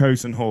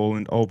Coton Hall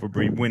and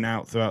Albury win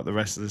out throughout the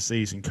rest of the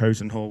season,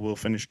 Coton Hall will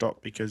finish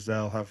top because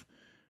they'll have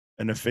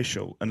an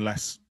official,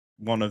 unless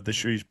one of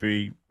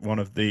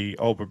the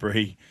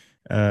Albury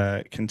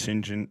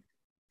contingent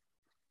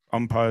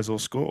umpires or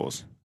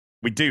scores.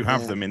 We do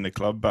have them in the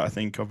club, but I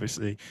think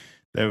obviously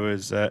there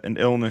was an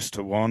illness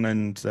to one,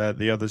 and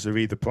the others are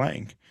either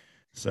playing.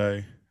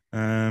 So,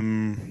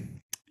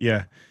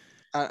 yeah.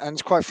 And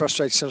it's quite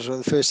frustrating sometimes when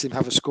the first team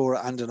have a scorer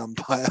and an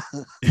umpire.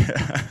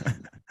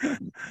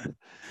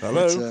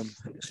 Hello.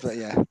 But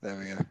yeah, there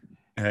we go.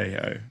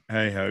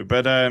 Hey ho.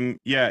 But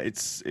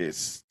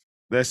it's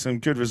there's some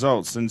good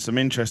results and some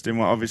interesting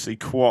one. Obviously,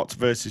 Quat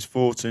versus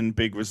Forton,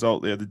 big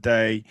result the other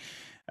day.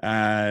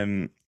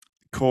 Corvedale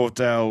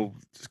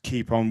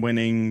keep on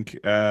winning,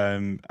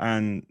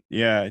 and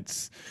yeah,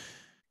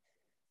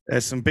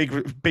 there's some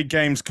big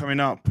games coming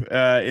up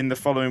in the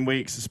following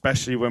weeks,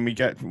 especially when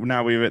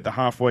we're at the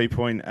halfway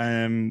point.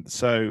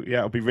 So yeah,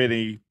 it'll be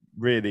really,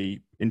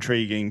 really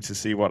intriguing to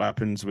see what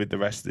happens with the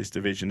rest of this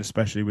division,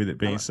 especially with it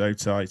being so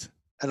tight.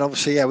 And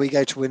obviously, yeah, we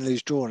go to win,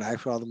 lose, draw now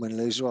rather than win,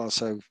 lose as well.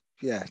 So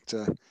yeah,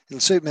 it'll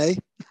suit me.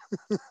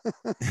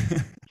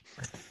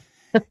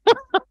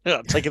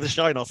 Taking the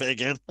shine off it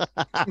again.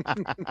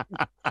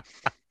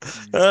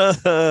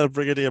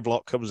 Brigadier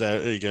Block comes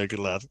out. There you go, good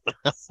lad.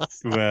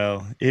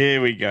 Well,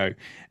 here we go.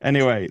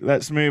 Anyway,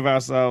 let's move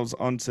ourselves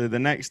onto the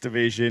next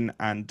division,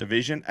 and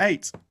Division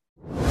 8.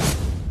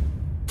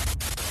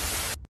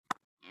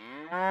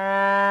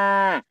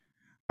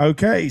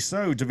 Okay,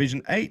 so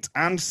Division 8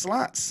 and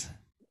Slats.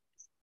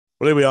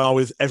 Well, here we are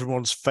with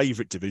everyone's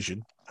favourite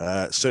division.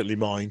 Certainly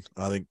mine.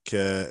 I think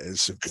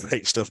there's some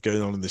great stuff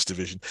going on in this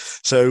division.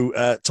 So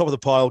top of the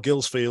pile,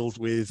 Gillsfield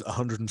with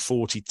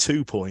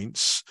 142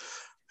 points,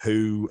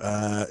 who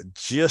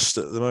just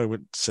at the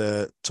moment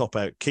top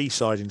out.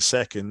 Quayside in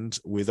second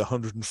with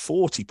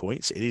 140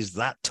 points. It is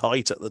that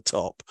tight at the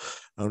top.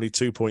 Only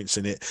 2 points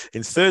in it.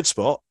 In third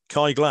spot,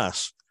 Kai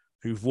Glass,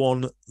 who've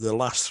won the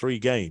last 3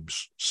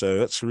 games. So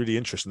that's really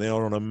interesting. They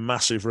are on a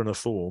massive run of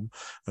form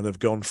and have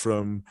gone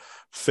from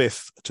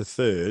 5th to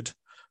 3rd.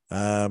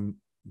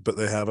 But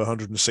they have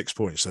 106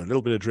 points, so a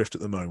little bit adrift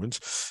at the moment.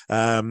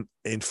 In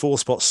 4th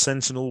spot,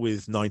 Sentinel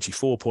with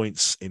 94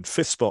 points. In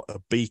 5th spot, a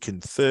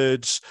Beacon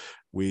thirds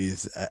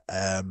with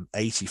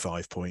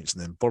 85 points.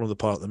 And then bottom of the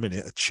pile at the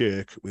minute, a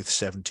Chirk with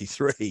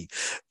 73.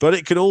 But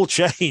it can all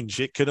change.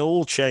 It can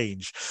all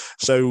change.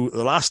 So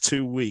the last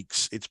 2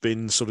 weeks, it's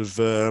been sort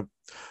of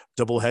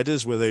double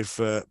headers where they've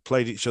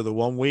played each other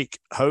one week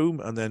home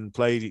and then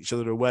played each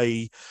other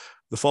away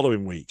the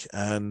following week.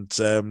 And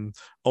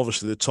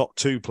obviously the top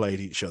 2 played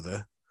each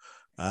other.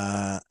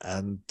 The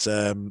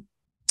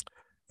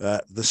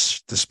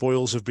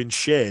spoils have been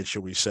shared,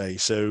 shall we say.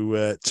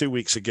 So 2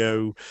 weeks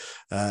ago,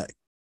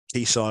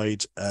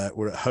 Quayside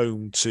were at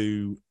home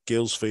to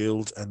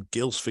Gillsfield, and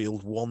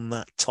Gillsfield won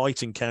that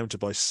tight encounter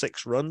by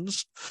 6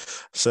 runs.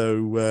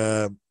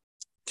 So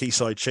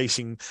Quayside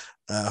chasing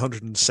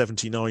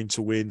 179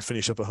 to win,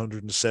 finish up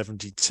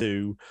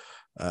 172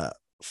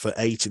 for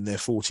 8 in their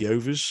 40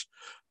 overs.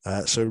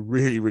 So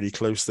really, really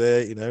close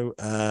there, you know.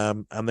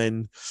 And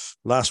then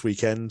last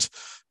weekend,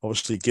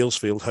 obviously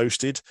Gillsfield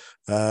hosted,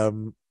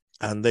 and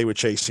they were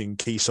chasing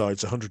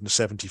Quayside's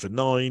 170 for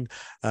 9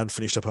 and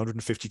finished up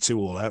 152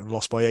 all out and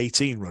lost by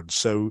 18 runs.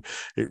 So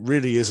it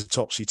really is a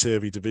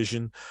topsy-turvy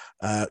division.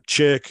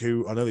 Chirk,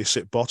 who I know they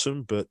sit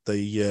bottom, but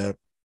they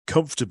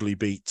comfortably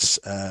beat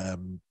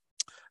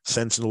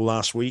Sentinel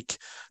last week,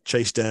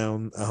 chased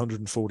down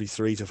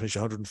 143 to finish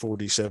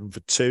 147 for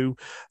 2.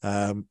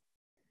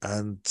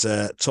 And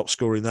top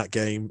scorer in that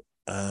game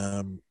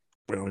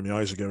well, my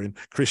eyes are going.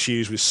 Chris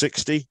Hughes with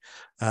 60.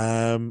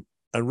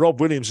 And Rob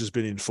Williams has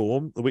been in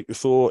form. The week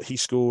before, he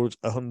scored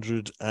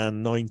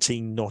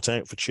 119 not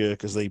out for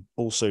Chirk as they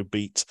also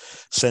beat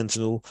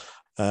Sentinel.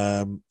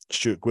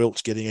 Stuart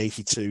Gwilt's getting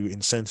 82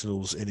 in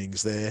Sentinel's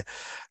innings there.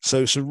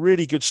 So some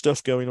really good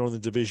stuff going on in the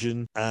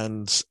division.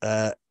 And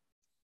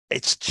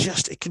it's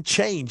just, it can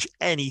change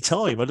any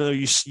time. I don't know,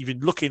 you've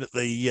been looking at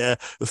the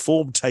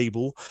form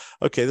table.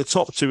 Okay, the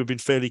top two have been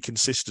fairly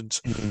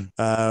consistent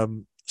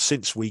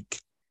since week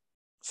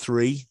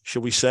 3,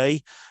 shall we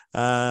say.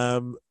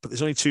 But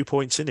there's only 2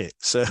 points in it.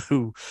 So,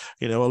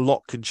 a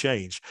lot can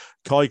change.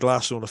 Kai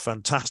Glass on a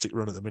fantastic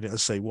run at the minute. I'd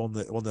say won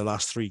their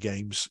last 3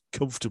 games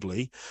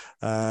comfortably.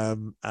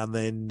 And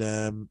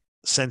then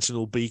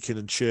Sentinel, Beacon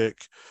and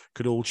Chirk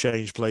could all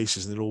change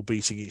places and they're all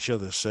beating each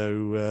other.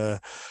 So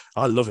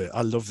I love it.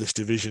 I love this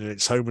division.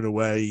 It's home and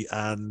away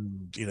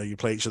and, you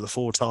play each other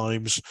 4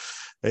 times.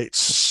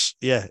 It's,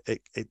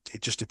 it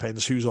just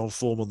depends who's on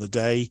form on the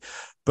day.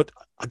 But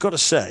I got to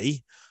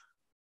say,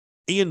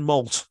 Ian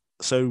Malt,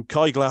 so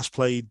Kai Glass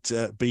played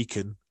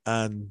Beacon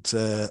and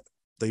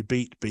they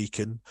beat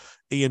Beacon.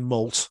 Ian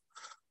Malt,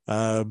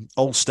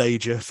 old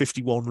stager,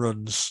 51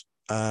 runs,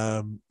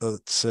 batting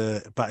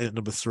at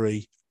number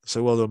 3.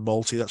 So well done,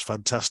 Malty. That's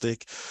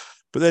fantastic.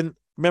 But then,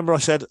 remember I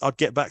said I'd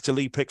get back to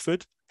Lee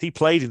Pickford? He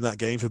played in that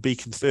game for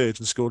Beacon Thirds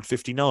and scored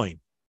 59.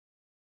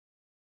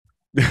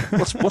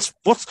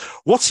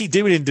 What's he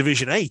doing in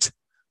Division 8?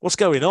 What's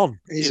going on?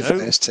 He's a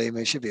first teamer.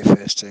 He should be a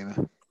first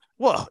teamer.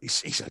 Well,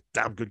 he's a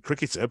damn good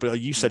cricketer, but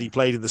you said he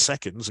played in the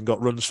seconds and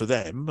got runs for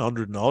them,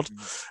 100 and odd,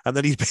 and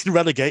then he's been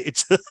relegated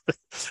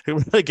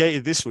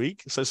this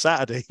week. So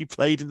Saturday he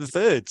played in the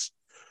thirds.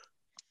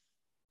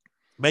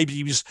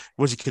 Maybe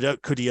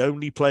could he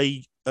only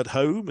play at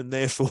home and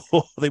therefore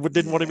they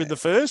didn't want him in the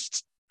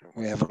first?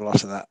 We have a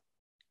lot of that.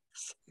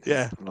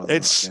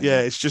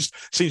 It's just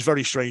seems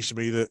very strange to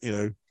me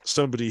that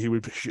somebody who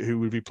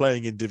would be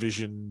playing in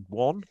Division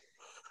 1,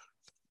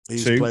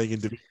 he's playing in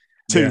Division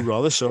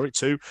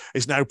 2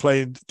 is now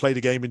played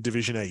a game in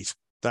Division 8.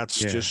 That's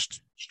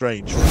just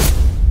strange.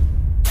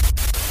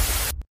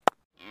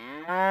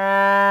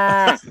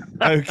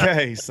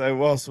 Okay, so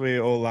whilst we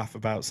all laugh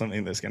about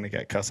something that's going to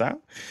get cut out,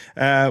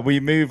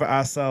 we move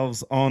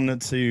ourselves on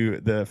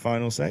to the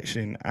final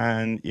section.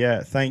 And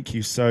thank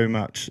you so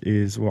much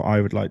is what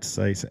I would like to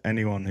say to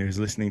anyone who's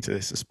listening to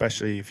this,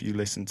 especially if you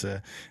listen to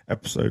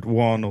episode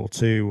 1 or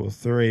 2 or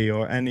 3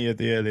 or any of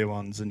the earlier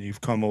ones and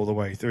you've come all the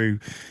way through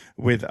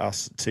with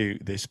us to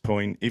this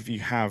point. If you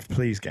have,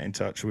 please get in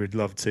touch. We'd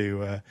love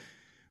to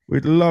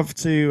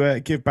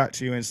give back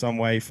to you in some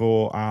way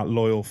for our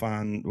loyal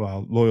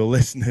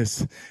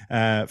listeners,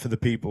 for the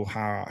people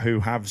who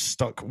have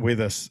stuck with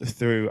us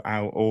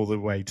throughout all the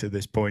way to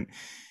this point.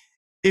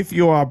 If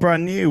you are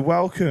brand new,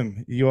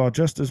 welcome. You are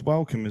just as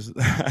welcome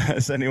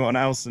as anyone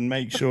else. And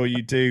make sure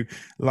you do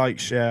like,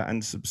 share,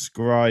 and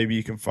subscribe.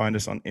 You can find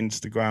us on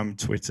Instagram,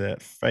 Twitter,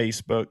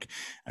 Facebook.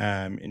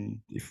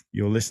 If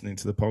you're listening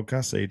to the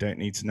podcast, so you don't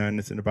need to know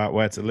anything about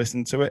where to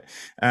listen to it.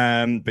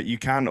 But you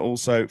can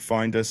also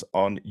find us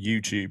on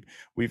YouTube.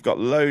 We've got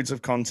loads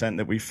of content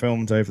that we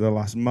filmed over the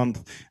last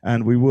month,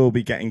 and we will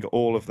be getting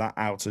all of that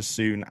out as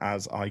soon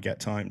as I get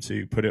time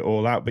to put it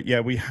all out. But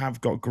we have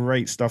got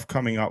great stuff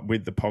coming up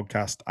with the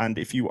podcast. And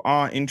if you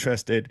are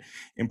interested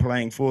in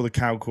playing for the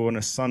Cow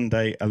Corner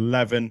Sunday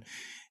 11,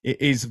 it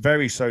is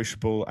very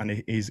sociable and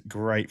it is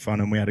great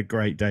fun. And we had a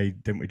great day,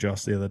 didn't we,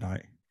 Josh, the other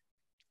night?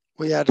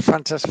 We had a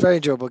fantastic, very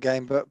enjoyable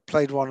game, but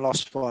played 1,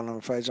 lost 1, I'm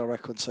afraid, is our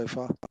record so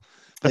far.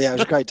 But it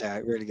was a great day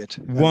out, really good.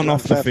 One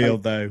off the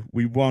field, though.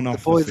 We won off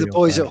the field. The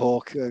boys at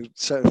Hawk,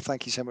 so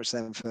thank you so much to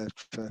them for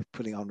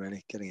putting on,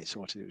 really, getting it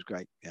sorted. It was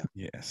great,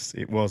 Yes,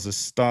 it was a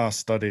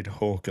star-studded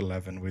Hawk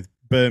 11 with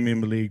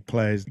Birmingham League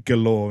players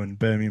galore and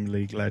Birmingham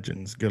League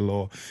legends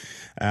galore.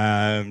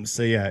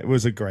 It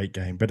was a great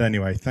game. But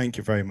anyway, thank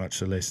you very much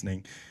for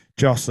listening.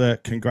 Josser,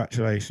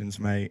 congratulations,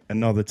 mate.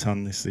 Another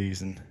ton this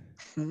season.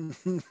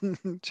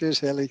 Cheers,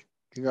 Hilly.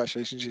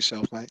 Congratulations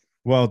yourself, mate.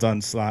 Well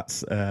done,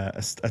 Slats.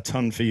 A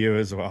ton for you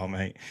as well,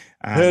 mate.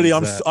 Hurley,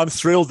 I'm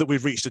thrilled that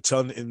we've reached a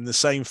ton in the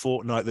same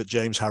fortnight that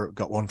James Harrop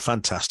got one.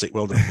 Fantastic.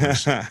 Well done,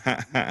 boys.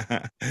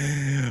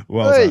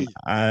 Well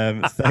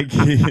done. Thank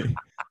you.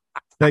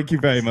 Thank you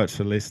very much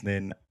for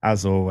listening,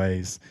 as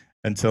always.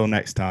 Until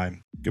next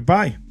time,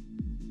 goodbye.